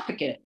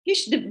فكر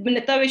هیچ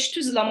بنتاویش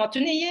تو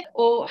زلاماتونیه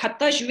او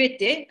حتی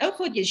جوته او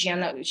خود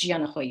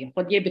جیانا خویه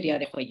خود یه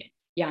بریاره خویه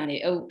yani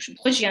او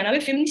خود جیانا و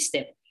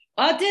feministe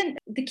adın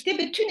dikte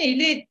bütün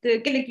eyle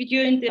gelek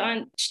videoyu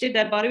işte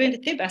derbare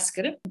ve te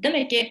baskırım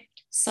demek ki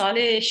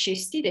sale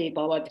şesti de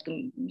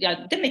babadıkım yani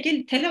demek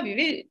ki Tel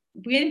Aviv'e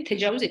bu yerin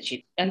tecavüz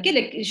edecek yani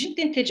gelek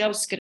cidden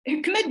tecavüz kır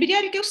hükümet bir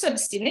yere yoksa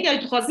bistine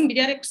yani duhazın bir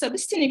yere yoksa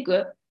bistine ki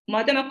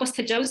madem akos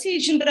tecavüzü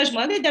için biraz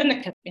mali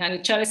dernek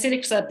yani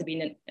çaresiyle kısadı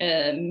binin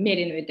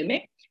merin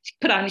ödeme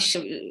praniş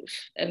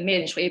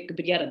merin şu hep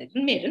bir yere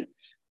dedim merin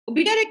o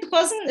bir yere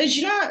duhazın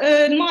jina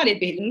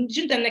mali belim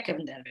jin dernek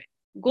evin derbe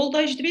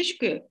goldaj dibe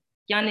ki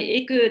yani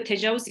ek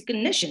tecavüz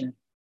ikin ne jinin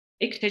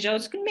ek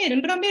tecavüz ikin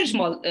merin bira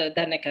merjmal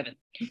dernek evin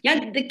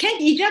yani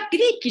kendi icap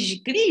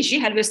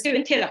gireki helbeste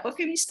ön telafı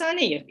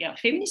feministane ya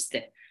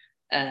feministe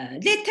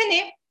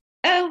letene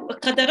او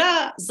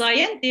قدرا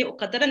زاين دي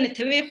وقدرا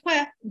نتوي خو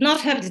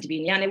ناف هبد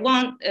دبين يعني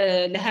وان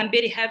لهم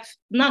بري هف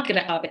ناك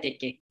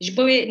رقابتك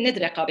جبوي ند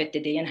رقابت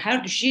دي يعني هر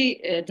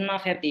دوشي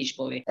ناف هبد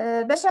جبوي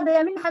باش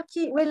بيامين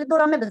حبكي ويل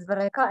دورا ما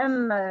بزبر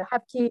كائم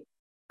حبكي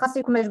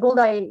قصيكم مشغول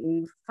داي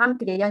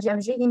فهمت لي يعني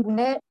جامجين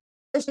بنا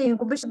تشتي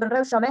كوبش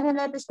بالروشه ما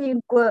هنا تشتي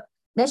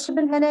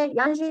نشبن هنا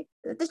يعني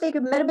تشتي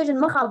مربج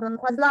المخابن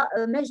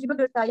خذلا ماجي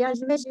بقرتا يعني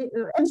ماجي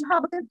امشي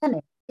حابط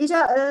هنا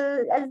إجا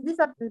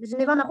الديسا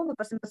جنيفانا خوب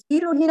برسم بس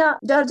كيرو هنا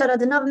جار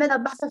دنا ماذا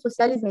بحث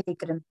سوسياليزم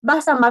تكرم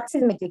بحث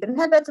ماركسيزم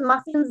تكرم هذا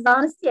ماركسيزم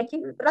زانستي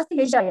أكيد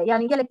راستي هجاية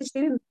يعني قالك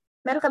تشتري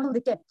ما القبول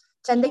دكان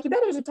كان دكي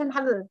بري جتن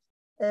حب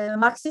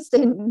ماركسيست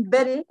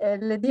بري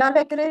الديار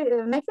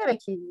فكري مكتبك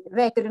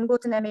فكر نقول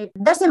نامي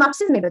درس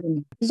ماركسيزم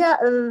بدني إجا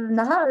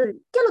نهار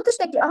كانوا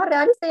تشتكي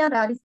رياليست يعني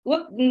رياليست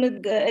وقت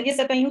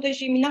اليسا بن يودا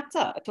جي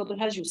مناقطة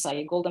تقول هاجو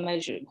ساي جولدا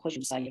ماج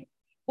خوجو ساي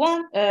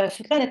وان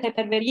فكرة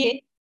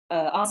تبرية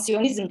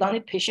ansiyonizm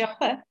danı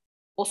peşexe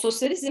o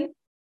sosyalizm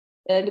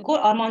ligor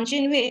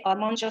Armancın ve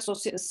Armanca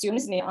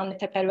sosyalizmi anne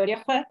teperveriye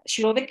xwe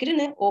şirove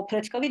kirine o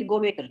pratika ve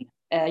ligor ve kirine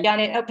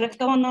yani o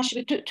pratika van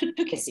naşi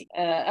tü kesi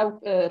o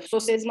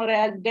sosyalizm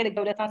real gelek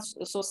devletan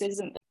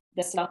sosyalizm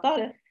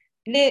deslatarı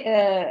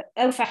le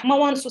o fahma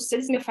van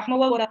sosyalizm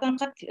fahma ve varatan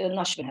kat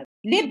naşi ben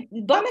le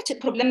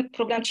damet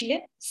problem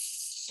çiye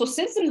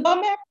sosyalizm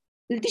damet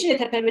dijne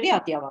teperveriye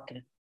atiya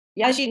vakir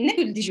yani ne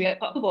gül dijve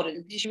bu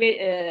dijve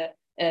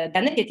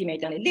dernek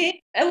etimeyden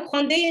le ev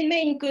xandeyen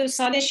me ink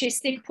sale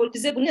şestek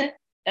politize bunu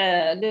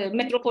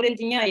metropolen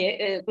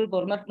dünyaya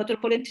bu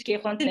metropolen Türkiye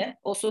xandine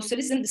o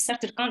sosyalizm disser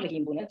Türkan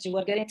rehim bunu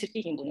civargaren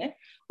Türkiye rehim bunu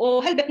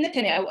o helbet ne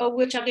tane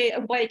o çağı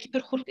bu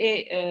ekip kurt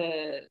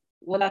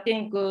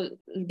walaten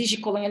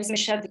diji kolonyalizm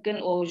şerdikin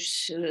o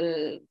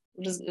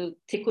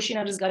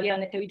tekoşina rızgariya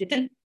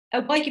netevidin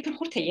bu ekip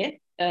kurt heye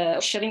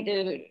o şerin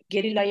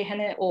gerillayı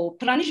hani o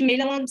pranij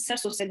meylaman disser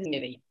sosyalizm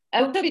eveyi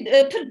ev tabii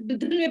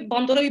pır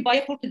bandora bir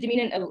bayi kurt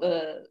diminin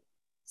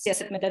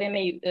siyasetmedara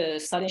me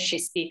salin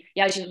şesti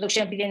ya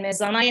jilokşan bilen me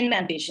zanayın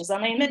men beşin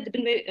zanayın men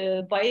dibin ve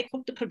bayi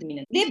kurtu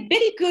pırdıminen le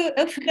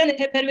belki fikran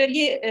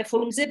teperveriye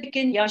forumuze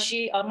bikin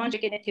yaşı Almanca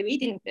gene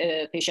tevidin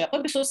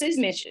peşapa bir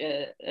sosyalizme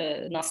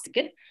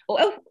nastikin o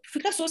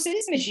fikra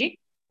sosyalizmeci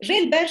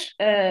relber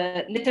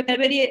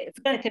neteperveriye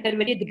fikran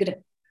teperveriye digre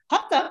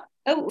hatta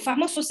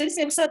fahma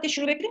sosyalizme bu saatte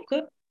şunu beklerim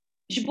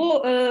ki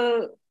bu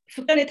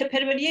fikran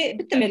neteperveriye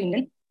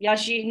bittemelinin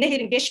yaşı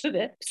neherin geçbi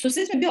ve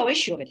sosyalizme bir hava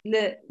işiyor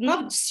ve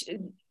nav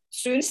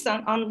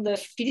Siyonist'ten an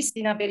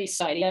Filistin'e beri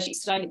İsrail yaşı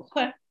İsrail bu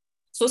kadar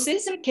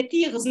sosyalizm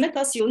ketiye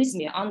hizmeta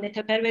siyonizmi an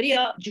neteperveriye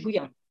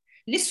cühuyan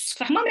lis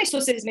fahma me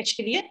sosyalizme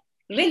çıkiliye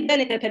rel ben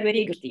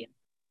neteperveriye girdiye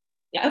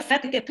ya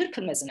fatike pır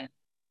kırmızına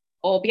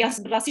o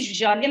biraz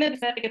jalleme bir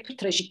fatike pır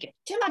trajik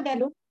Çema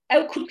delu.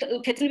 ev kur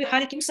ketin bir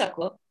hali kim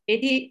saklı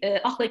edi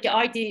ahlaki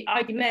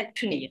aydi me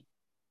tüneyi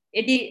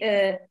edi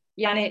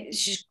yani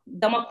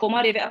dama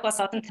komari ve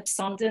akasatın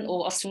tepsandığın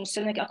o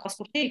asyonisyenek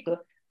akasport değil ki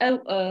ev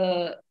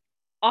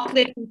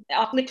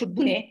aklı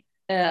bu ne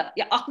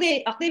ya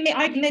aklı me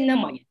aydi me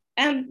nemayı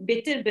em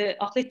betir be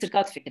aklı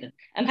tırkat fikrin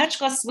em her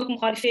çıkas bu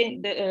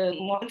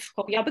muhalif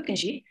kopya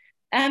bakınca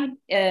em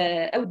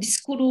ev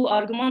diskuru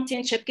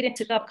argümantiyen çepkiren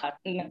tırkat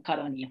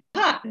karaniye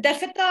ha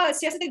derfeta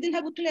siyaset edin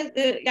ha bütün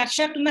ya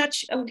şart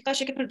merç ev dikkat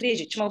şekil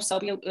pırdrece çıma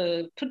usabiye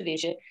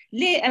pırdrece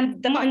le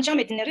em dama ancam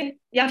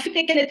edinlerin ya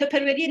fikreken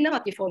teperveriye ne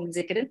hati formu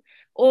zekirin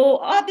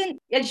o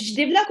adın ya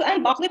devlak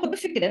em aklı bu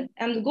fikrin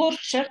em gor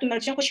şart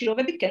merçen koşuyor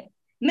ve bikken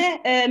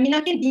me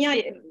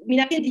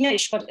minaken dünya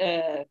iş var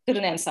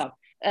kırın emsal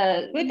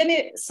ve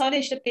deme sale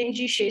işte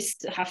penci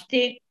şest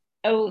hafte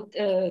او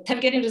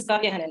تفكيرين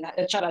رزقارية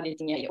هنا شرع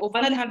الدنيا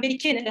وفانا لهم بري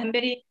كين لهم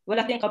بري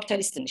ولكن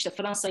كابيتاليستن işte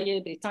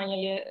Fransa'yı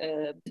Britanya'yı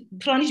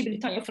Franij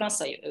Britanya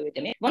Fransa'yı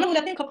demek bana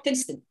ولكن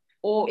كابيتاليستن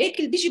o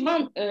ekil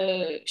dijiman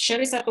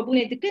şerri sarkabun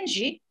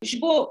edikinci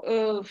bu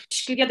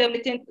çıkılya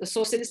devletin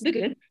sosyalist bir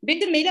gün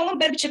bedirmeyle ama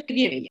berbi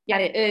çepkiliye veyi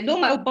yani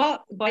loma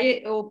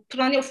o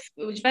prani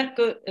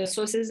belki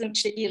sosyalizm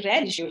işte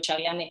real işi çar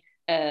yani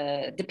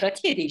de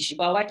pratik edici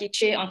bavaki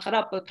çe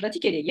Ankara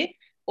pratik edici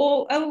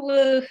o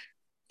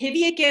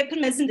heviye ke pir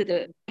mezin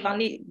dedi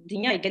plani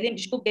dünyayı gelin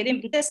bu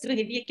gelin destri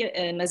heviye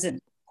ke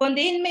mezin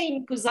kondeyin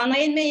meyin ku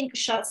zanayin meyin ku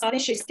sarin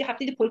şesti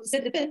hafteli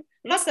politize dedi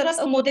rast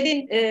o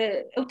modelin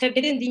o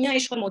tebdelin dünya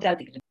işgal model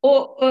değil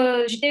o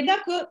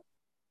jidevler ku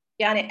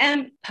yani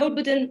em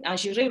hevbidin yani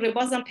jire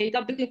bazan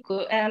peyda bikin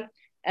ku em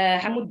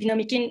hemu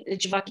dinamikin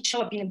civaki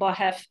çava bini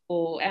bahef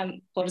o em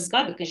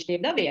porizgar bikin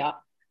jidevler veya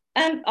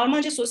em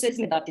Almanca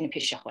sosyalizmi datini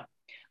peşyaklar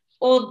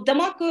o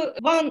demek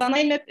van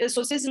danayım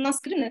sosyalizm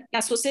nasıl kırını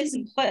yani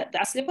sosyalizm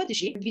asli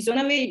patişi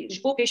vizyona ve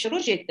jbo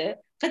peşrojette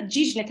kad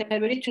cij ne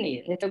teperveri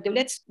tüneye ne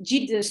devlet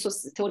cid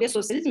teoriya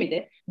sosyalizmi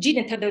de cid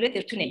ne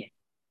devlet tüneye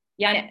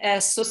yani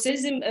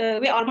sosyalizm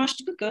ve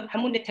armançlık ki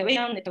hamu ne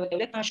teveyan ne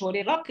devlet an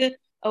şöyle rak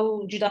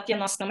o cüdatiya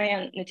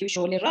nasnamayan ne tevi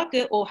şöyle rak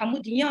o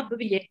hamu dünya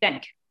bir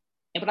yektenk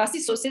ya burası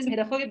sosyalizm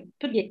hedefi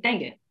bir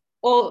yektenk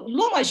o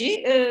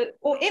lomaji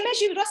o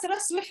emeji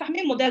rast ve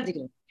fahmi model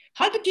değil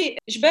halbuki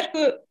jber ki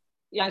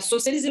yani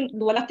sosyalizm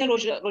duvalatlar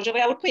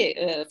Rojava Avrupa'yı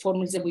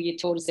formülize buye,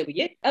 teorize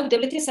buye. Ev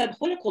devletin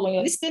serbixonu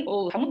kolonyalistin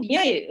o hamu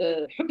dünyayı,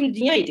 hüküm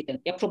dünyayı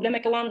dikin. Ya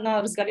probleme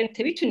kalan rızgarın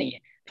tevi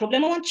tüneyi.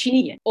 Problem olan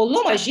Çin'iye.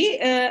 Ollamaji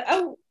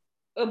ev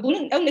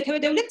bunun ev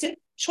neteve devletin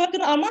şu an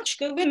Alman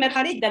çıkıyor ve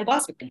merhaleyi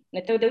derbaz bikin.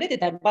 Neteve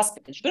devleti derbaz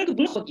bikin. Şu böyle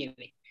bunu xodiye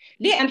ve.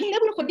 Le emhin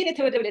ne bunu xodiye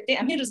neteve devleti,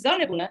 emhin rızgar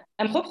ne buna,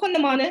 em xob xon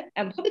nemane,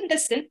 em xob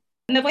destin.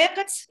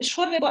 Mevayakat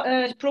şuar ve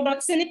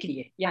problematize ne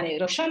kiliye? Yani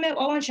roşan ve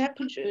avan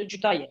şehir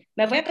cüdayı.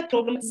 Mevayakat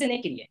problematize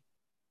ne kiliye?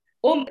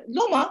 O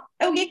loma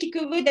ev yeki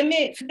küvü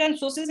deme fikran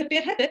sosyalizm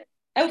bir hebe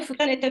ev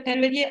fikran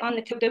eteperveriye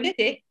anne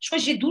devlete şu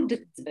je durdur.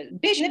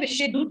 Bejne beş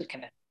je durdur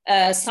kemer.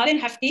 Salin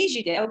hafteyi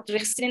jide ev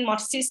reksinin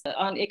Marksist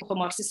an eko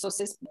Marksist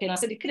sosyalist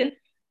penase dikirin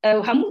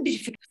hamu bir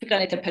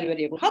fikran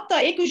eteperveriye bu.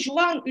 Hatta eko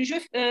juvan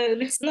ücef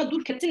reksina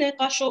dur ketine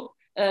karşı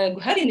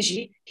her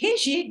enerji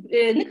heci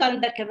ne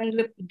kadar derken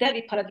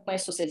der paradigmayı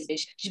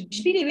sosyalizleş.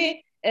 Jibiri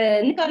ve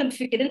ne kadar bir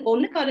fikrin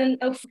o ne kadar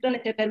ev fikran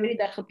eteperveri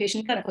derken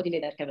peşin kadar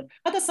kodile derken.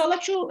 Hatta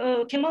salakçu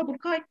Kemal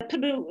Burkay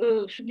pır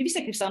bir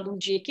sektif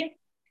sandığıcı ki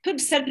pır bir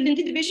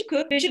serbilindi de beji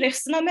kö beji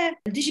reksname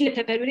dijin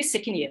eteperveri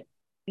sekiniye.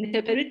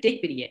 Eteperveri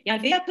tek biriye.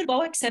 Yani veya pır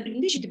bava ki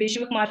serbilindi jidi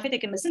beji ve marifet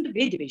ekemezin bir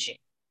veydi beji.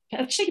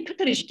 Yani şey pır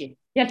trajik.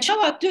 Yani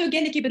çava tüy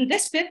gene ki bin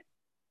despe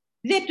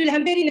leptül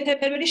hemberi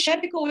eteperveri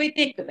şerbik o ve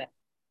tek gibi.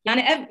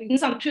 Yani ev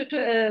insan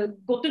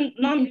gotun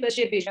nam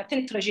şey bejan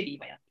teni trajedi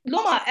baya.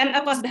 Loma em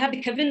evaz beher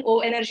dikevin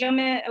o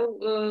enerjime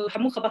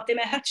hamu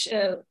xabatteme her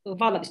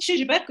vala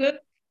çici belki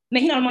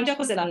mehin Almanca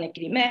kozelan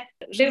nekri me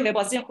revre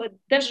bazı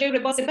der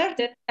revre bazı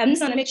berde em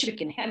nizan me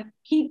çibikin hem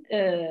hin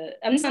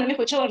em nizan me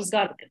xoça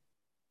rızgar bikin.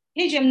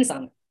 Hece em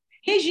nizan.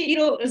 Hece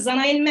iro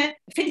zanayin me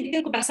fedi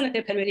dikin ku bahsana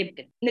teperveri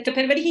bikin. Ne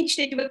teperveri hiç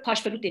de gibi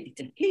paşpelut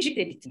editin. Hece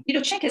editin.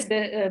 İro çenkez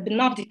be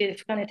binav dike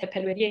fikran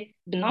teperveri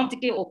binav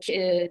dike o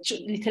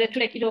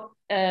literatürek iro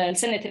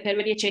sen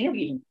teperveri çeyne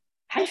biyin.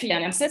 Hayf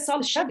yani em set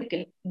sal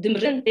şabikin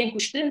dimrin den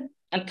kuştun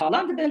em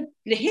talan dibin.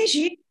 Le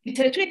hece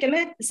literatürek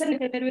eme sen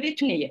teperveri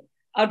tüneye.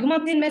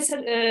 argümantin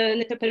mesela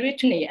neteperve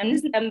tüneye.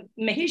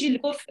 Mehiji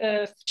likov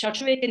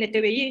çarçoveye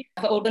neteveyi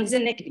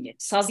organize nekriye.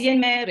 Saziyen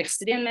me,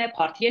 rexistriyen me,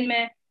 partiyen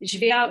me,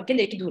 jveya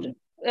geleki durun.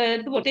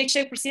 Bu tek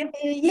şey kursiyem.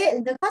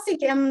 Ye de kasi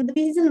ki em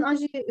dibizin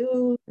anji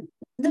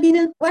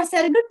dibinin var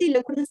sergirti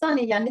ile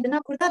Kurdistan'ı yani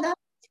dina Kurda da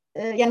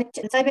yani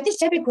saybeti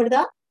şebi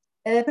Kurda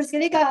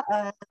perskereka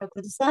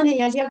Kurdistan'ı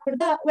yani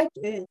Kurda ve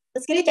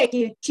perskereka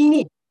ki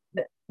Çin'i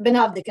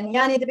benavdıkın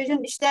yani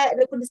dibizin işte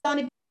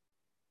Kurdistan'ı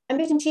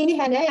em Çin'i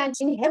hene yani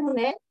Çin'i hem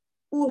ne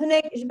و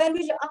هناك جبال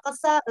وجه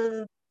أقصى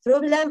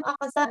بروبلم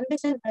أقصى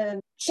ambition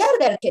شهر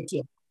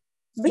دركتي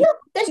بيا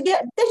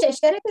تج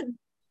اشترك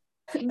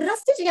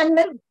براستيج يعني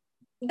مر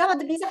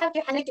قاعد بيزا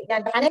حكي حنك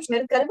يعني بحنك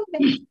مر كلامك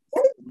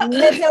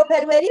نتلو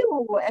برواري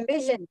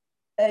وامبيشن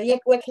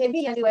يك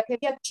وكهبي يعني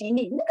وكهبي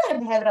تشيني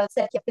نقرب هذا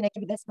ساكي فينك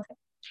بدسمه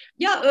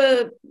Ya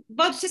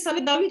bazı şey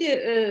sabi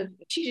Davide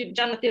çi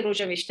cannete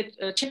roja işte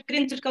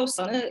çepkrin Türk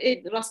usanı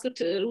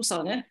raskırt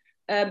Rusanı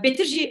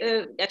betirci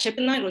ya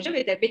çepkinden roja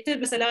ve de betir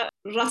mesela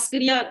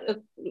raskırya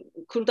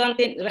kurdan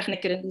ten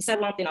rehnekirin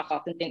servan ten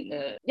akatın ten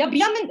ya bir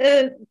yandan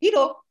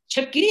biro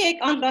çepkiri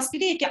an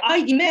raskırya ki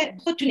ay dime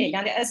botune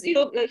yani az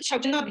biro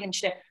şavcına bilin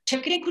işte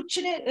çepkirin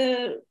kurtçine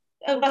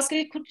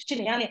raskırya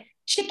kurtçine yani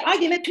işte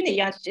ay dime tüne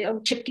yani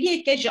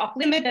çepkiri ki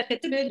aklıma da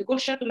fetti böyle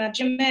goşat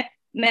mercime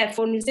ما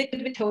فرنیزه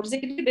کرده به تئوریزه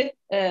کرده به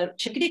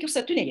چپکری که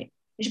ستونه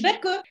جبر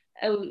که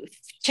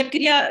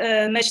چپکریا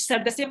مش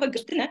سردستی خود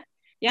گرتنه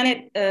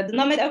yani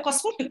dinamit ev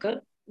kasfur ki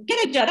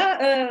gerek jara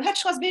her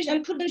şahs bej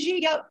em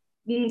kurdunji ya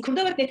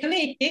kurda ve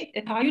neteve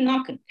etti tayin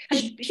nakın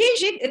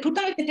şey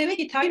kurda ve neteve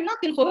etti tayin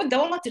nakın kova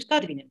devam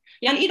ettirkad binin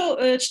yani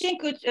ilo çten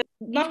ki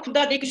nak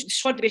kurda de ki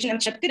şort bejin em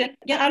çepkirin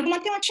yani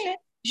argümantiyan çine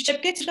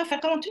çepkeri tirka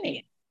ferkalan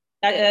tüneye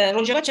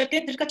rojava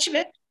çepkeri tirka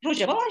çile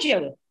rojava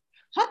manjiyalı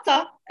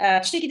hatta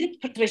işte gidin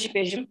pırtırajı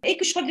bejim. Ek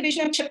üç farklı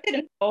bejim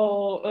çepterin.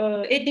 O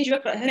edinci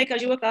ve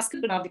herkacı ve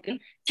klaskı bınavdıkın.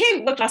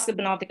 Tev ve klaskı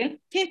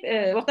bınavdıkın.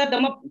 Tev vakti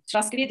dama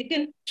klaskıya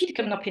dikin. Kit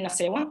kemna pena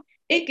sevan.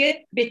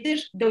 Ek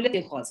betir devlet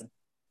ilhazın.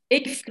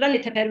 Ek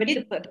fikranı teperveli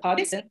de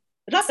padesin.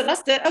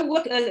 Rast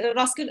ev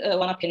raskı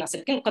vana pena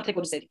sevikin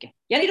kategorize dikin.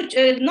 Yani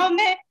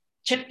name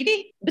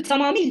çepkili bir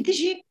tamamıyla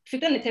dici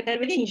fikranı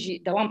teperveli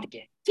inci devam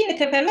dikin. Yine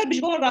teperver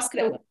bir bu raskı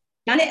ev.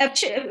 Yani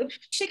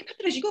şey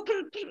pırtırajı go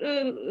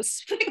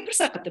fırtık pır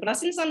sakattı.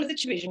 Burası insanımızda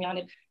çivejim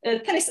yani.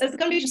 Tenis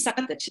azıkan bejim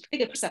sakattı.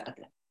 Fırtık pır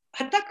sakattı.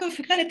 Hatta ki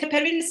fikirler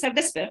teperverini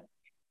serbest be.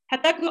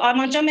 Hatta ki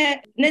Armanca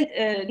ne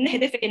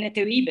hedef ne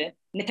teori be,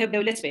 ne tev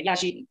devlet be.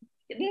 Yani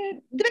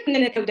direkt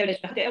ne tev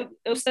devlet be. Hatta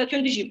o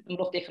statüön dici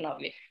mroh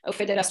deknavi. O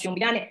federasyon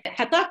yani.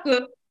 Hatta ki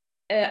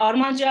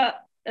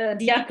Armanca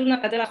diğer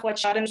kılına kadar akva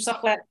çare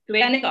nusakla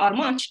yani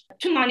Armanç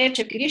tüm maniye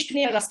çepkiriyeş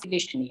tüneye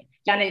rastgeleş tüneye.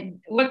 Yani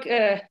vak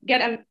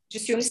gel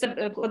جسيونيست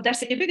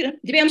درس اللي بقرن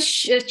دي بيمش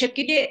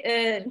تشكيلي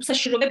وصل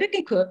شروع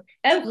بكن كو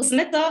أو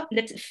غزمتا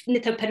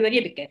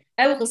نتبرورية بكن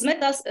أو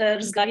غزمتا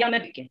رزقاريا ما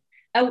بكن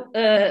أو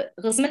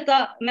غزمتا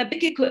ما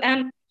بكن كو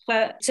أم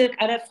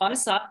فترك عرب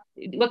فارسة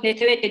وقت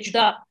نتوي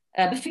جدا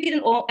بفكرن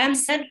أو أم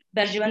سر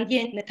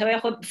برجواندين نتوي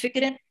خو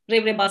بفكرن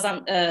ريبري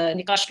بازان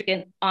نقاش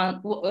بكن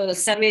عن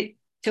سروي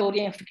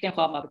تئوريين فكرين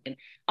خواما بكن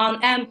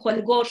عن أم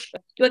خالجور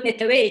وقت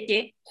نتوي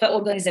كي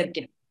فأورجانيزر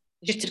بكن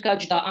جتركا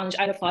جدا عن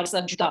عرب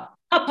فارسة جدا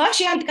Ha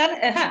parçayan dikkat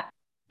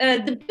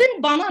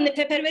dibin bana ne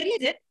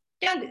teperveriydi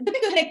yani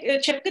dibi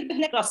görnek çepkir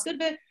bihnek raskır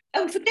ve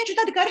ev fikren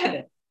juda dikkat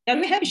hebe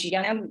yani hebe şey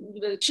yani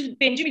çil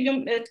 5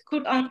 milyon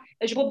Kürt an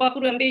jibo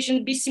bakuru em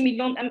 5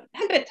 milyon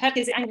elbet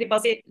herkese aynı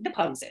bazı de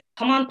Paris'e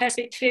tamam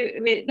perspektifi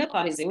ve ne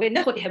Paris'e ve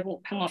ne hodi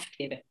hebu hamma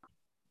fikri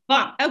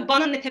ev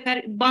bana ne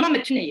teper bana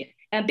metüneyi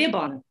yani be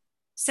bana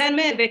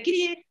serme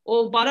vekili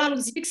o baran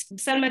zipik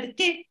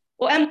sermedikti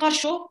o em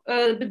karşı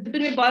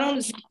bir baran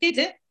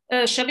zipikti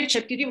شبيه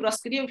تشكيلي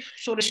وراسكلي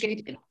وشورشكلي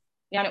ديكنا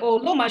يعني او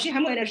لو ماجي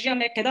همو انرجيا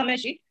ما كذا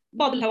ماجي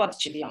بعض الهواء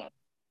تشلي يعني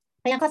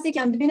يعني قصدي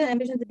كان بينا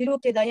امبيشن تديرو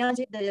كده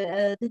يعني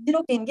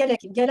تديرو كان جالك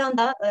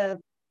جالاندا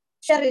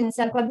شر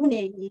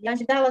سالفابوني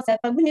يعني دعوه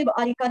سالفابوني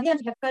باريكاريا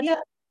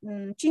هفكاريا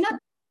تشينا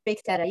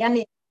بيكتره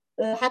يعني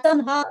حتى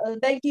انها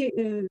بلكي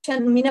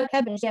كان من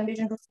الكابن جنب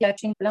بيجن روسيا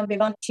تشين بلان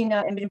بيفان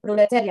تشينا امبيشن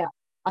بروليتاريا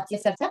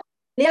اتيسرتا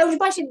ليه وش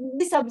باش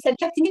ديسا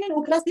سالكابتينين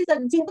وكلاس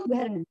ديسا جينكو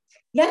بهرن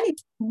yani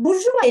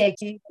burjuva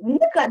ki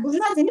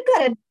burjuvazi ne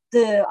kadar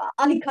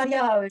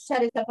alikarya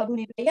şerefler kabul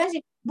ediyor.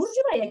 Yani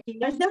burjuva ki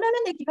yani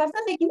devletindeki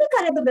karşısındaki ne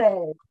kadar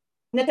be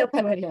ne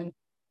teper yani.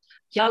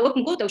 Ya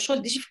bakın goda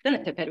şu dişi fikren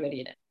ne teper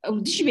veriyle.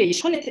 O dişi beyi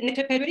şu ne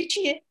teper veri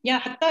çiye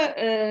ya hatta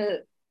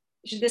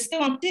جدسته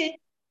وانتي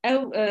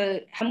أو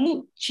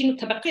همو شينو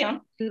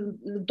تبقيان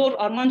دور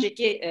أرمانجي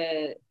كي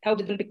هاو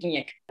ددن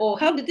بكينيك أو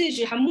هاو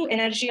ددي همو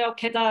إنرجيا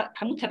وكذا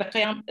همو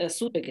تبقيان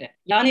سود بقرة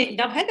يعني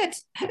لو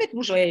هبت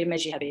بوجوي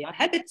ماجي هبي يعني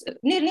هبت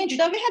نين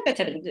جدا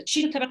وهبت هبت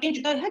شينو تبقين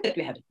جدا هبت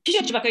وهبت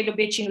كيجا جبكي لو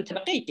بيت شينو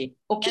تبقيتي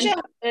أو كيجا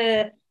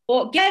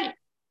أو قال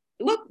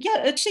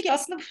ya tişteki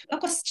aslında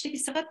akas tişteki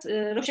sakat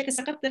röşeke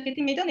sakat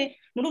defeti meydanı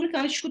bunu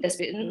kanı şu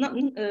despe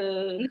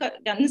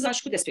yani nizan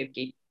şu despe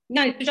ki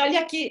yani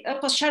tücaliya ki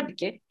akas şerdi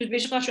ki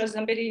tüzbeji karşı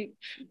özden beri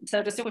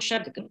serbesti hoş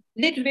şerdikin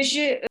le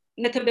tüzbeji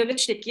نتبرر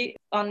تشتكي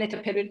عن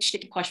نتبرر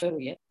تشتكي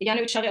بخشوية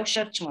يعني وشاري أو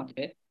شر تشمال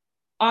به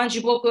آنجي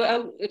بوكو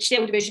أو تشتي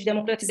أو بيجي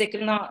ديمقراطية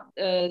كرنا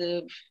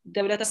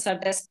دولة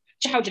السردس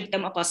تحاول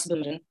كم أقاس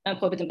بمرن أنا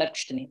خو بدن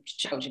بركشتني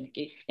تحاول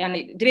كي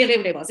يعني دبي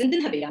غير باز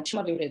عندنا هبي يعني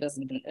شمال غير باز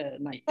عندنا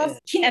ماي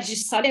كين أرجع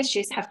صالين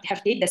شيء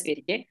حفتي دس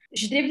بيركي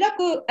جدري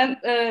بلاكو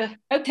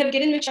أو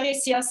تبقين من شيء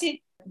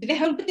سياسي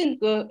بذهن بدن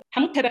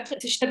هم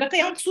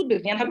طبقة عن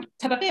تصود يعني هم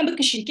طبقة عن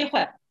بكن شركة خو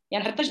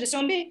يعني حتى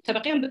جلسون به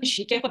طبقة عن بكن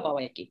شركة خو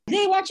باويكي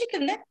ليه واجي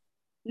كنا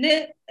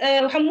ل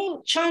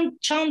همو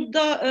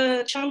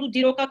چند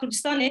دیروکا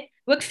کردستانه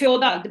وقت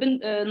فیودال دبن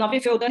ناوی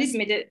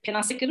فیودالیزم ده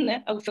پناسه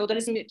کرنه او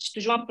فیودالیزم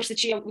تجوان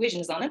پرسچی او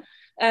ویژن زانه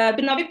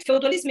بن ناوی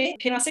فیودالیزم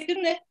پناسه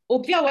کرنه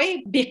او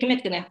بیاوی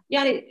بیقیمت کنه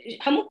يعني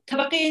همو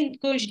طبقين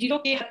كوج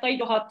ديروكي حتى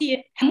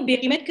يدوهاتيه همو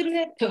بقيمت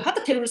كرنه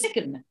حتى تيروريزه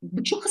كرنه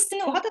بتشو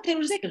خصنا وحتى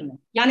تيروريزه كرنه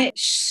يعني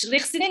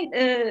رخصين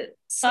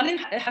سالين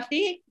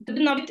حفتي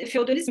دبن ناوي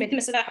فيوداليزم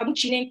مثلا همو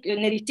تشينين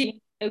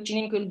نريتي او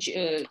تشينين كل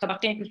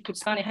طبقين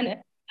كردستاني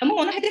هنا هم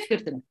وانا هدف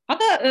كرتنا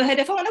حتى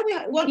هدفه انا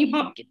وان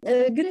يمام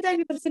قلت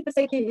لي برسي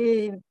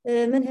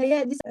من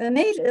هي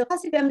مير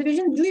قاسي في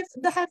امريكان جوي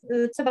ضحك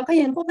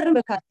سباقين خبر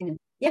بكاتين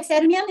يا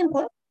سرميان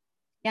نقول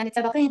يعني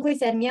سباقين كوي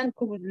سرميان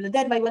كل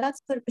دار باي ولات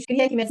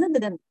بشكل هيك مزن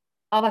بدن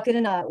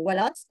افكرنا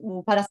ولات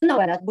وبارسنا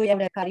ولات بو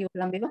يمر كاريو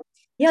بلان بيبا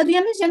يا دو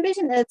يمر جنبين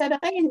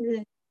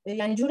سباقين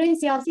يعني جورين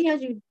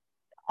سياسي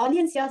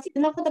عاليين سياسي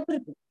ناخذ بر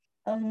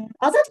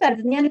ازاد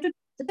فرد يعني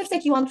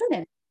ترسكي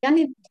وانتونه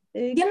يعني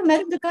gelin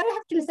merib dikare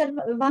hep kilise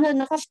bana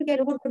nakaş bir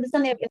kere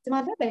Kurdistan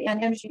ihtimal var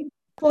yani hem şey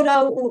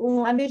sonra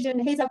o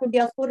Amerikan heza kur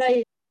diaspora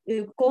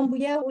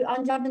kombuya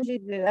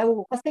anjardınca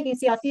o kastek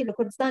siyasi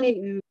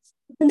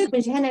Kurdistanındık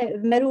bir hene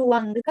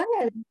meruan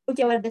dikare bu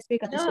ki var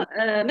destek atıyor.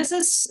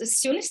 Mesela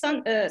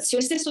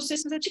Siyonistler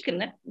sosyalizmden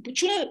çıkırne.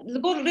 Çünkü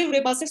lgor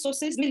revre bazı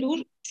sosyalizmi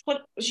lur şu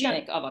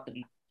jiyanek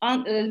avakırne.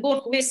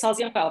 Lgor ve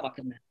saziyan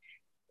avakırne.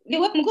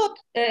 Lewat mgot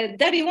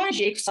derbi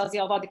wanje ek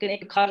saziya avakırne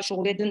ek kar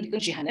şoğle döndükün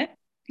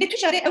jihane.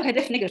 لتجاري أو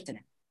هدف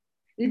نقرتنا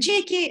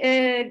الجيكي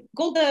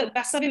جولدا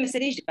بحسابي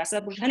مسألة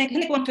بحساب برج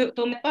هناك وان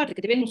توم بارد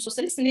كده بين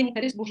السوسياليست اللي هم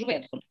كاريس برجوا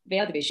يدخل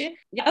بياد بيجي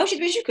يا أوش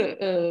بيجي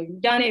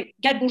يعني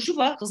قاعد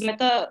برجوا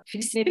خدمتا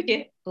فلسطينية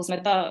بيجي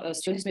خدمتا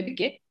سيونيزم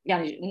بيجي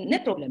يعني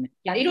نه بروبلم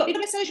يعني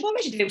إلو مثلا جوا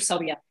ماجد في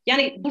وساوية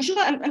يعني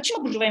برجوا أم شو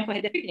ما برجوا ينفع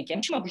هدف بيجي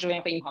أم شو ما برجوا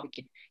ينفع ينها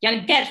بيجي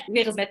يعني قاعد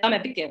وخدمتا ما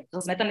بيجي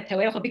خدمتا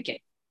نتهوى خو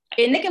بيجي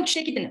إنك أم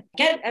شيء كده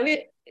قاعد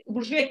أوي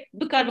برجوا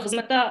بكار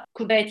خدمتا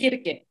كوبايتية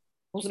بيجي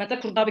خدمتا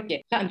كردا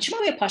بيجي فأم شو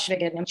ما بيباش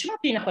وجر أم شو ما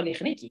بينا خلي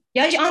خنيكي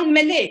يعني آن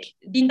ملك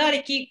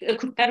دينداركي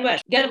كربروش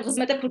قال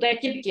خدمتا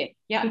كردايتية بيجي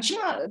يا أم شو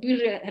ما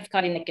بير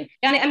هفكاري نكين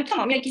يعني أم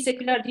تمام يعني كي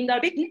سكولار ديندار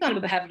بيت نكان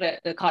بهاف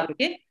كار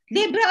بيجي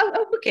ليه برا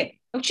أو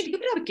بيجي أو شيء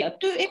برا بيجي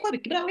تو إيه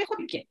بيجي برا إيه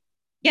بيجي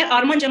يعني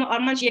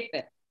أرمانجا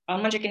يكبر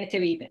أرمانجا كنا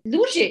تويبه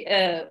لورجي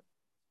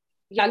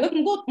يعني لو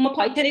نقول ما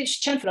بايتري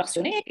شن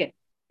فراكسيوني هيك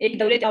إيه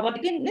دولة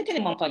أبادين نتني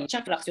ما باي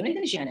شن فراكسيوني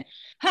دنيش يعني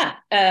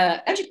ها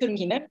أمشي كل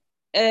مهمة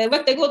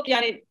وقت يقول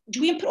يعني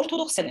جوين بر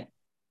أرثوذكس سنة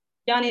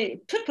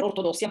يعني بر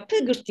أرثوذكس يعني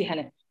بر قرتي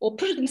هنا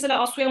وبر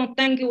مثلا أسويا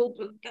وتانجي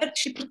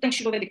وقرتشي بر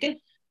تانشي لو بدكن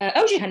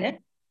أوجي هنا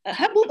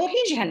هبون أو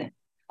هيجي هنا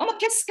أما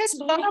كاس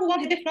بغانا هو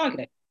هدف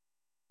ناقرة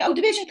أو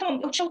دبيجي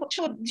تمام أو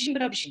شو ديجين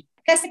برابشين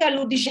كاس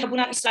قالوا ديجي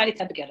هبونا إسرائيل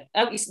تبقى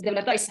أو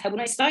دولة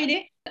هبونا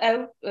إسرائيل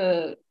أو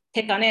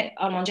tekane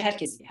Almanca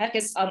herkes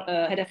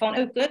hedefan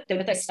öykü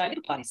devlete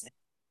İsrail Paris'e.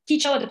 Ki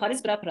çavadı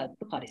Paris bırak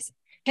Paris'e.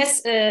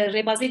 Kes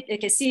rebaze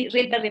kesi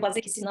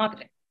rebaze kesi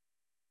nagre.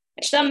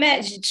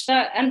 İşte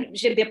em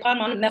je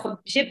parman me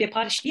je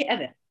parişli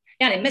eve.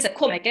 Yani mesela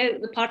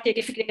komeke partiye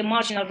ke fikre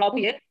marjinal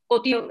rabuye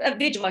o diyor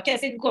vecva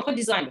kese korku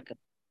dizayn bakın.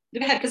 Ve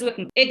herkes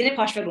bakın edine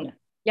paşveruna.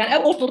 Yani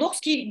Ortodoks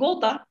ki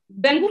Golda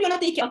Ben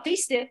Gurion'a da iki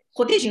ateiste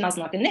hodej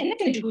naznakı ne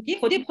tane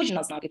cihudi hodej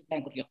naznakı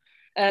Ben Gurion.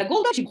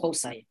 Golda jib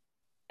hovsayı.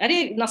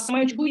 Yani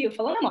nasıl cihudi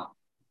falan ama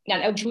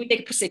yani ev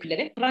cihudideki pır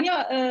seküleri.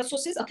 Branya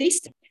sosyalist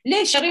ateistim.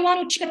 Le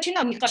şarivanu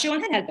çıkaçına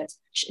nikaşevan hen elbet.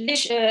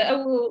 Leş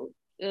ev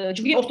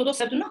cihudi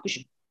Ortodoks evduna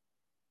kuşum.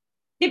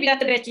 Bir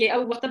bilatta belki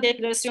ev vakta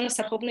deklarasyonu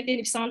serhobunu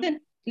değil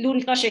sandın. Lur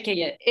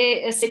nikaşekeye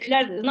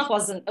seküler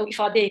nafazın ev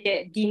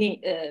ifadeye dini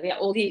veya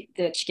oli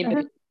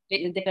çıkılmadı.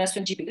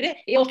 Deklarasyon cibili.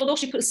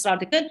 Ortodoks bir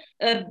ısrardıkın.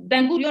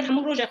 Ben Gurion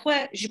hemen roja koy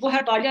jibo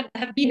her dalya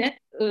hep bine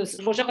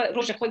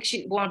roja koy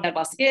kişi bu an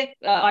derbası ki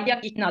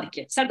alyak ikna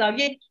dike.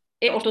 Serdaviye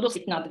Ortodoks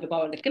ikna dibi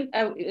bağırdıkım.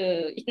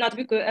 İkna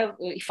dibi ev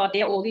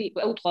ifadeye oli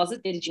ev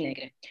tuhazı dericine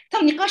göre.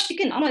 Tam nikaş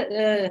dikin ama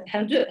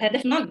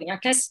hedef nagın. Yani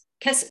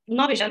kes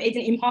nabejam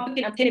edin imha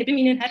bikin. Tene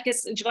biminin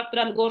herkes civak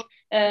biral gor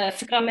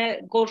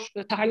fikrame gor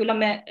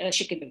tahayyülame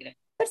şekil bilgire.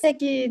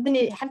 برسكي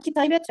دني حكي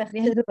طيبات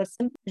فخري هذا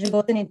برسم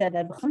جبوتني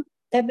تدار بخم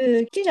تب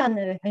كي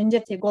جان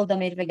هنجتي جولدا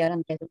مير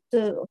فجارن كده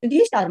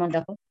تديش تعرف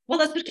جاكو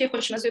والله Türkiye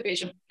konuşmaz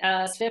öbeyim.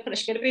 Sfer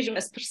işleri beyim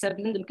espr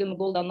serbilindim ki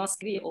Golda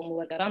Naskri o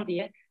mu garan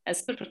diye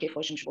espr Türkiye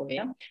konuşmuş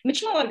oluyor.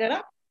 Miçma var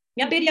garan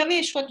ya bir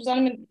yave şu vakit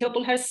zanım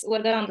Teodor Herz var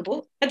garandı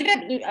bu. Hadi ver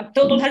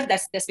Teodor Herz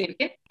ders verir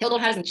ki Teodor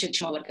Herz'in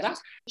çıkma var garan.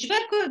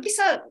 Jver ko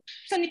disa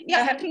sen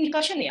ya her tim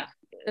nikaşın ya.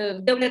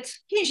 devlet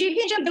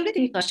hincem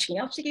devletin nikaşın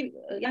ya işte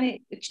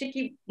yani işte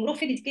ki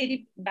muraffe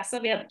dedikleri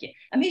bahsa veya ki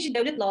ama hiç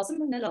devlet lazım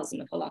mı ne lazım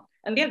mı falan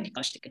ama bir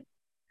nikaştık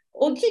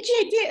o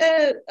diyeceği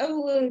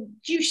o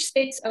Jewish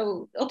state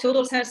o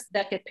Theodor Herzl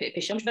derken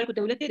peşamış belki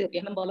devlet değil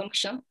hemen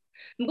bağlamışım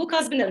bu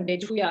kazbiner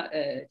mecbuya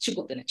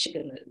çıkıldığını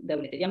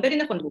devlet yani beri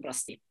ne konu bu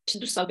burası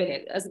işte 4 saat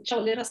böyle az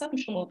çağları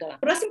rasatmış o da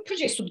burası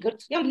proje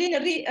Stuttgart yani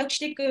leneri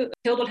işte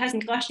Theodor Herzl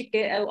nikaştık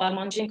o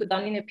Almancıyım ki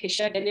danline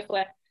peşa gelip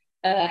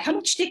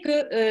همون چیزی که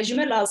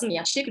جمله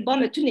لازمیه چیزی که با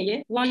متونیه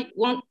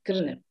وان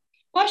کرنه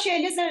باشه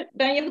لذا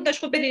ben yahut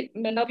şu beri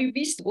nabi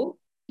bist bu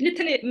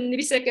litne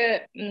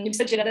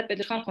nibise Celalet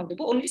Bedirhan kondu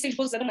bu onu nibise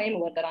jboz zarma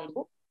yemi var darandı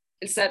bu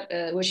ilser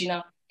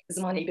vajina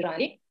zamanı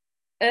İbrani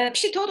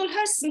işte Teodor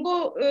Herzl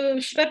bu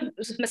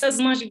mesela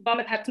zaman gibi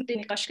bamet her tüm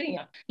teni kaşkın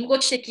ya bu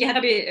çeki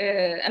hadi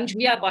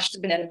emciya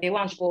başlı binerim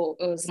bevanç bu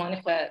zamanı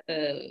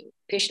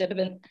peşte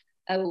ben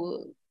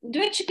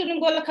دوێت چکردن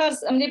گۆ لە کاز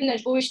ئەم لێ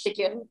بنەش بۆ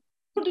شتێکی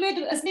دوێ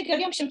ئەس لێ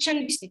گەریامشم چەند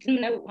بیستیتن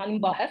منە هەنیم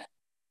باهەف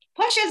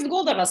پاش ez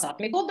golda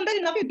rasatmê goldan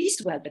berî navê bîst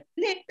welbet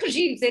lê pir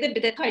jî zêde bi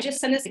detayê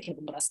se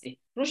nezikin bi rastî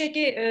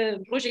rojekî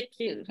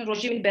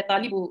rojî min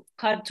betalî bû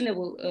kar tune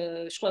bû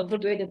ji xwe vir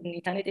duê de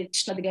internetê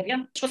tişna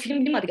digeriyam ji xwe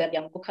film lîma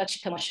digeriyam bu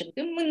kaçî temaşe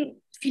bikim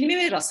min filmê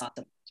wê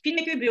rasatim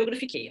filmekî wê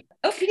biyografîkê ye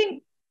ew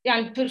film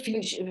yani pir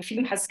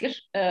film hez kir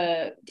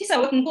dîsa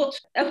wek min got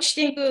ew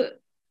tiştên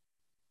ku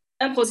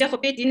em xozya xwe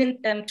pê dînin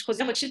em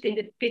xozya xwe çil tên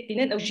de pê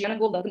dînin ew jiyana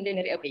gol dadin lê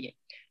nerî ew heye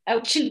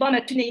ew çil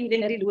bame tuneyîn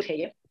lê nerî li wir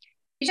heye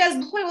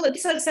İcaz bu konuda wala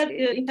dîsa ser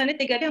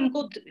internette geriyam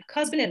god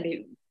kaz binem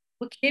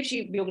bu kitêb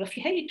jî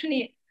biyografî heye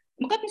tunê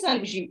miqat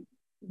nizanim jî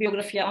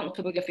biyografiya an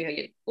otobiyografiya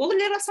heye ola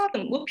lê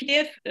rasatim bu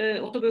pdf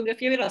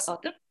otobiyografiya wê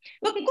rasatim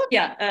wek min got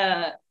ya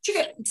çünkü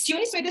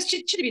Siyonîsm êdes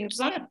çi dibînim tu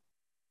zanim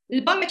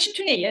li bame çi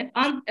tuneye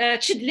an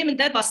çi dilê min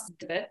derbas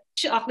dibe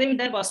çi aqlê min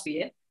derbas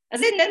bûye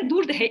ez ê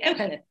dûr dihê ew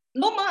hene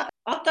loma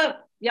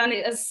hatta yani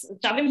ez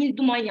çavim hin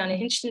dumay yani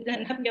hin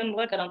çinden hep yan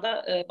var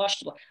garanda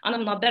baştu bu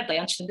ana naber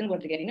dayan çinden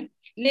var digerinim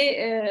le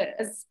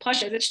ez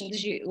paş ez şimdi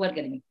ji var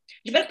gelinim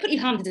jiber pir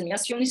ilham dedim ya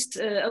Siyonist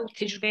ev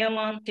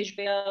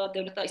tecrübeya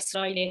devleta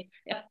İsrail'e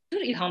ya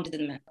pir ilham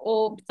dedim mi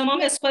o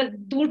tamamen ez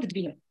dur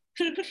dedim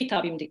pir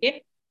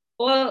hitabimdeki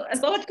o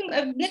ez bavatkim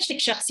ne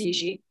çek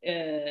şahsiyeji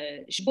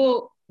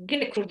jibo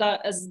gele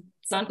kurda ez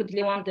zanku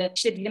dilevan de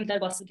işte dilim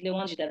derbası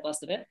dilevancı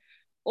derbası ve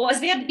o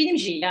az veya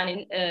bilimci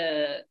yani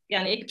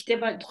yani ek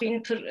kitaba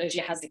duhinin pır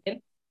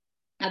cihazlıkım.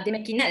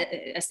 Demek ki ne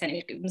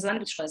istenemir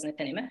mizanı bir şfaz ne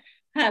teneme.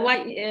 Ha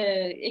vay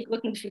ek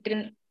vakit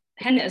fikrin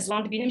hen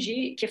azvan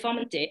bilimci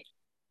kefamın te.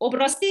 O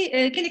burası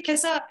kele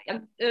kesa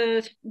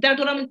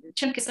derdoram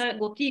çen kesa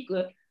gotik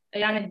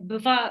yani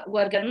bava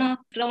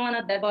vargana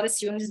ravana derbarı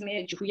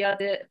Siyonizme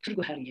cihuyade pır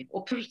guheriye.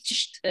 O pır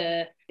çişt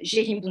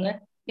jehim bunu.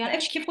 Yani ev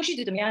kef hoşu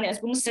dedim yani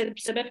az bunun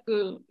sebep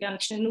yani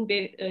içinde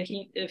nube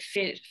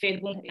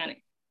fel bun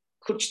yani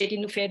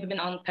Kurtçteki nu fedbin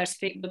an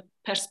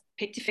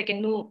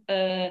perspektifeke nu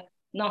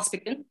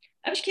naspektin.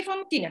 Eviş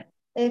keyfam dine.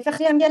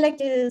 فخريام gelek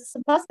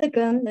spas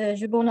dikin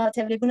ji bona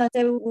tevlîbûna te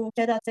û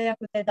keda te ya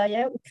ku te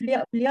daye û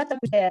kulliyata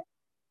ku te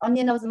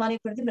aniyê nav zimanê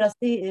Kurdî bi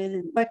rastî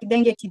wek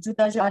dengekî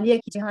cuda ji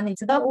aliyekî cîhanê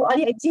cuda û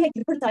aliyek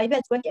cihekî pir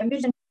taybet wek em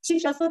bêjin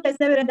şîşa sor tes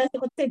nevere destê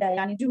xwe tê de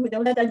yani cûhû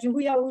dewlet el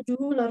cûhûya û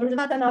cûhû li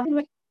rojhilata navîn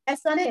wek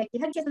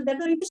efsaneyekî herkes li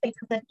derdorî tiştekî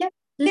xwe dike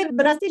lê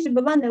bi rastî ji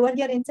bivan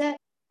wergerên te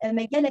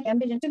me gelek em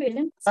bêjin tu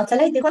bêjin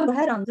satelaytê xwe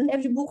guherandin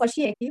ev ji bû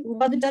xweşiyekî û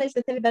baz carê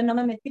ji te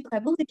bername me twît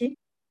qebûl dikî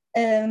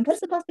pir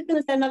spas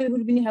dikim ser navê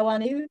hûrbînî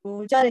hewanê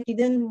û carekî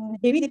din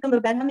hêvî dikim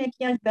bi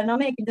berhemekî yan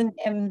bernameyekî din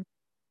em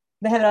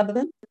bi hev re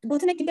bibin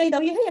gotinekî bey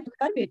dawiyê heye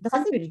dikar bê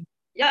dixwazî bêjî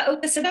Ya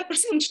o sebep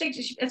pırsın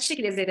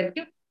tiştekî lezzetli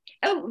bikim.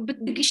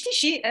 Ew dikiştî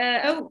şî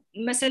ew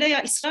mesela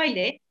ya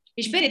İsrail'e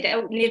İjberê de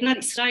ew nêrnar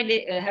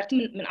İsrail'e her tim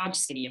min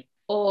aciz kiriye.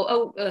 O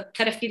ew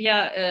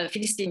terefgiriya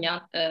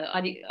Filistinyan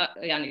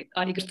yani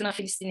alî girtina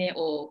Filistinê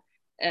o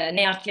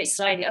neyartiya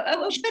İsrail'e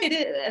ew İjberê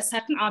de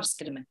her tim aciz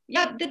kirime.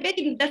 Ya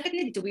belki derfet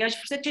ne dîti bu ya ji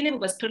fırsatçe ne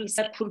bu bes pir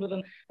ser kur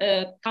bibim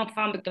kamp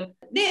fan bikim.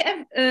 De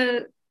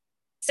ev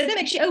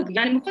demek ki ev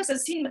yani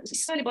muhasas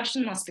İsrail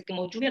başının nasıl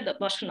o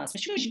Cumhuriyet başının nasıl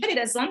çünkü jiber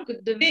de zam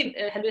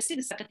ve helvesi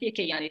de sakatiye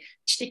ki yani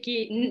işte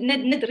ki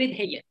ne dred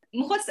heye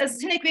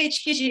muhasas hinek ve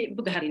çikici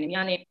bu gaharinim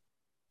yani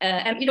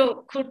em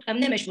ilo Kürt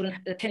em ne mecburun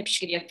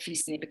tenepişkiriye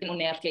Filistin'e bikin o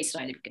neyartiye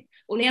İsrail'e bikin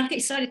o neyartiye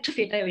İsrail'e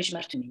tüfeğe dayo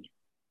ijmertünü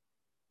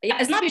ya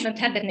ez nabi ben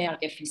terder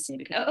neyartiye Filistin'e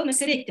bikin o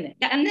mesele ektine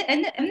ya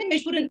em ne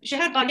mecburun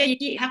şehir galiye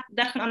yeki hak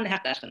derkin anne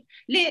hak derkin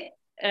le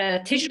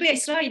tecrübe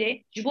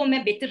İsrail'e jibo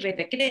me betir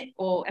rebekle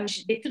o em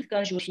betir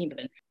kan jurhim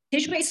bin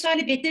tecrübe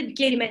İsrail'e betir bir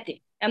kelimeti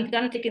em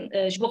dana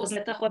tekin jibo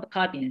hizmeta xwe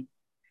bikarbinin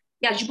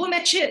ya jibo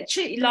me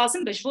çi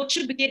lazım be jibo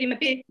çi bir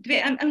kelime be ve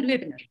em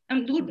duve biner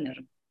em dur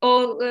binirim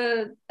o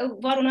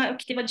var ona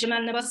kitaba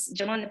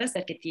Cemal Nebas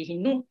derketiye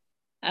hinu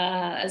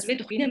ez ve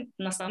duhinim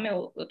nasame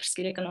o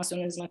psikolojik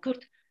nasyonalizma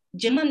Kürt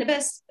Cemal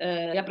Nebas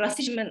ya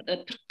brastij men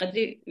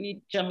kadri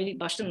camili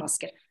başlı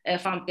nasker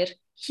famker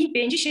hi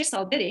benci şey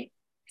saldere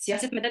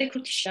siyaset medari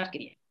Kürt işler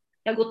kiriye.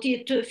 Ya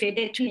gotiye tu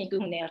fede tu ne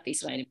gün ne artı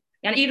İsrail.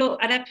 Yani ilo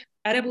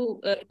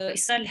Arabu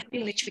İsrail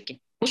hepin ne çıkıyor.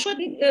 وشو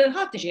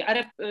هات تجي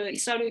عرب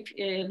إسرائيل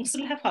مصر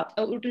لها هات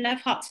أو الأردن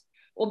لها هات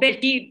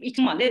وبلكي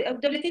إكمال أو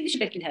دولتين ليش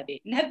بلكي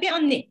الهبي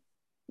عني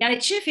يعني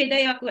تشوف إذا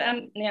ياكو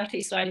أم نيارة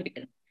إسرائيل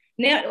بكن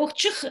نيار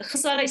وتشخ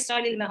خسارة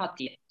إسرائيل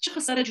المهاتية تشخ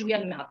خسارة جويا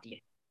المهاتية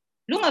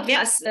لو ما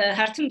بيأس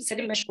هرتم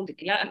سلم مشغول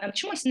دك يا أم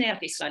شو ما يصنع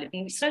في إسرائيل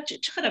من إسرائيل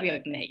تشخ ربيع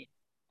بمهية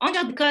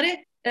أنا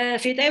دكارة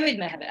في دايود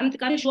مهبة أم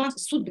دكارة جوان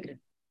السود بكن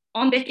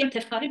أم بيت أم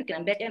تفكاري بكن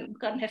أم بيت أم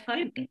دكارة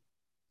تفكاري بكن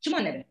شو ما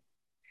نبي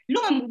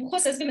لو ما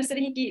بخص أزبي مثلا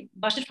هيك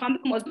باشر فهم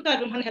بكم أزبط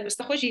عارفهم هن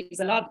هالبستخوجي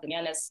زلاب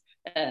يعني أس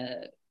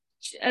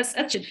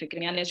أتشد فكرة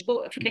يعني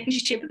أجبو فكرة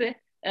مش شيء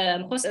بده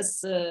مخص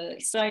أز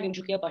إسرائيل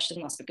وجوكيا باشر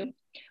ناس بكم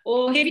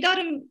وهي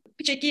بدارم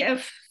بتشكي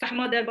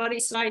فهما درباري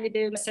إسرائيل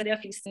ده مثلا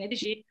فلسطين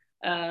دجي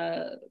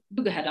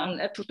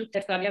بجهران بروتو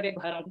تفكاريا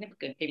بجهران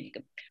بنبكم هي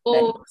بدكم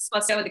بله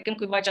وسباسيا ودكم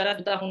كل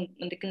واجرات بداهم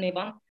من دكم نيبان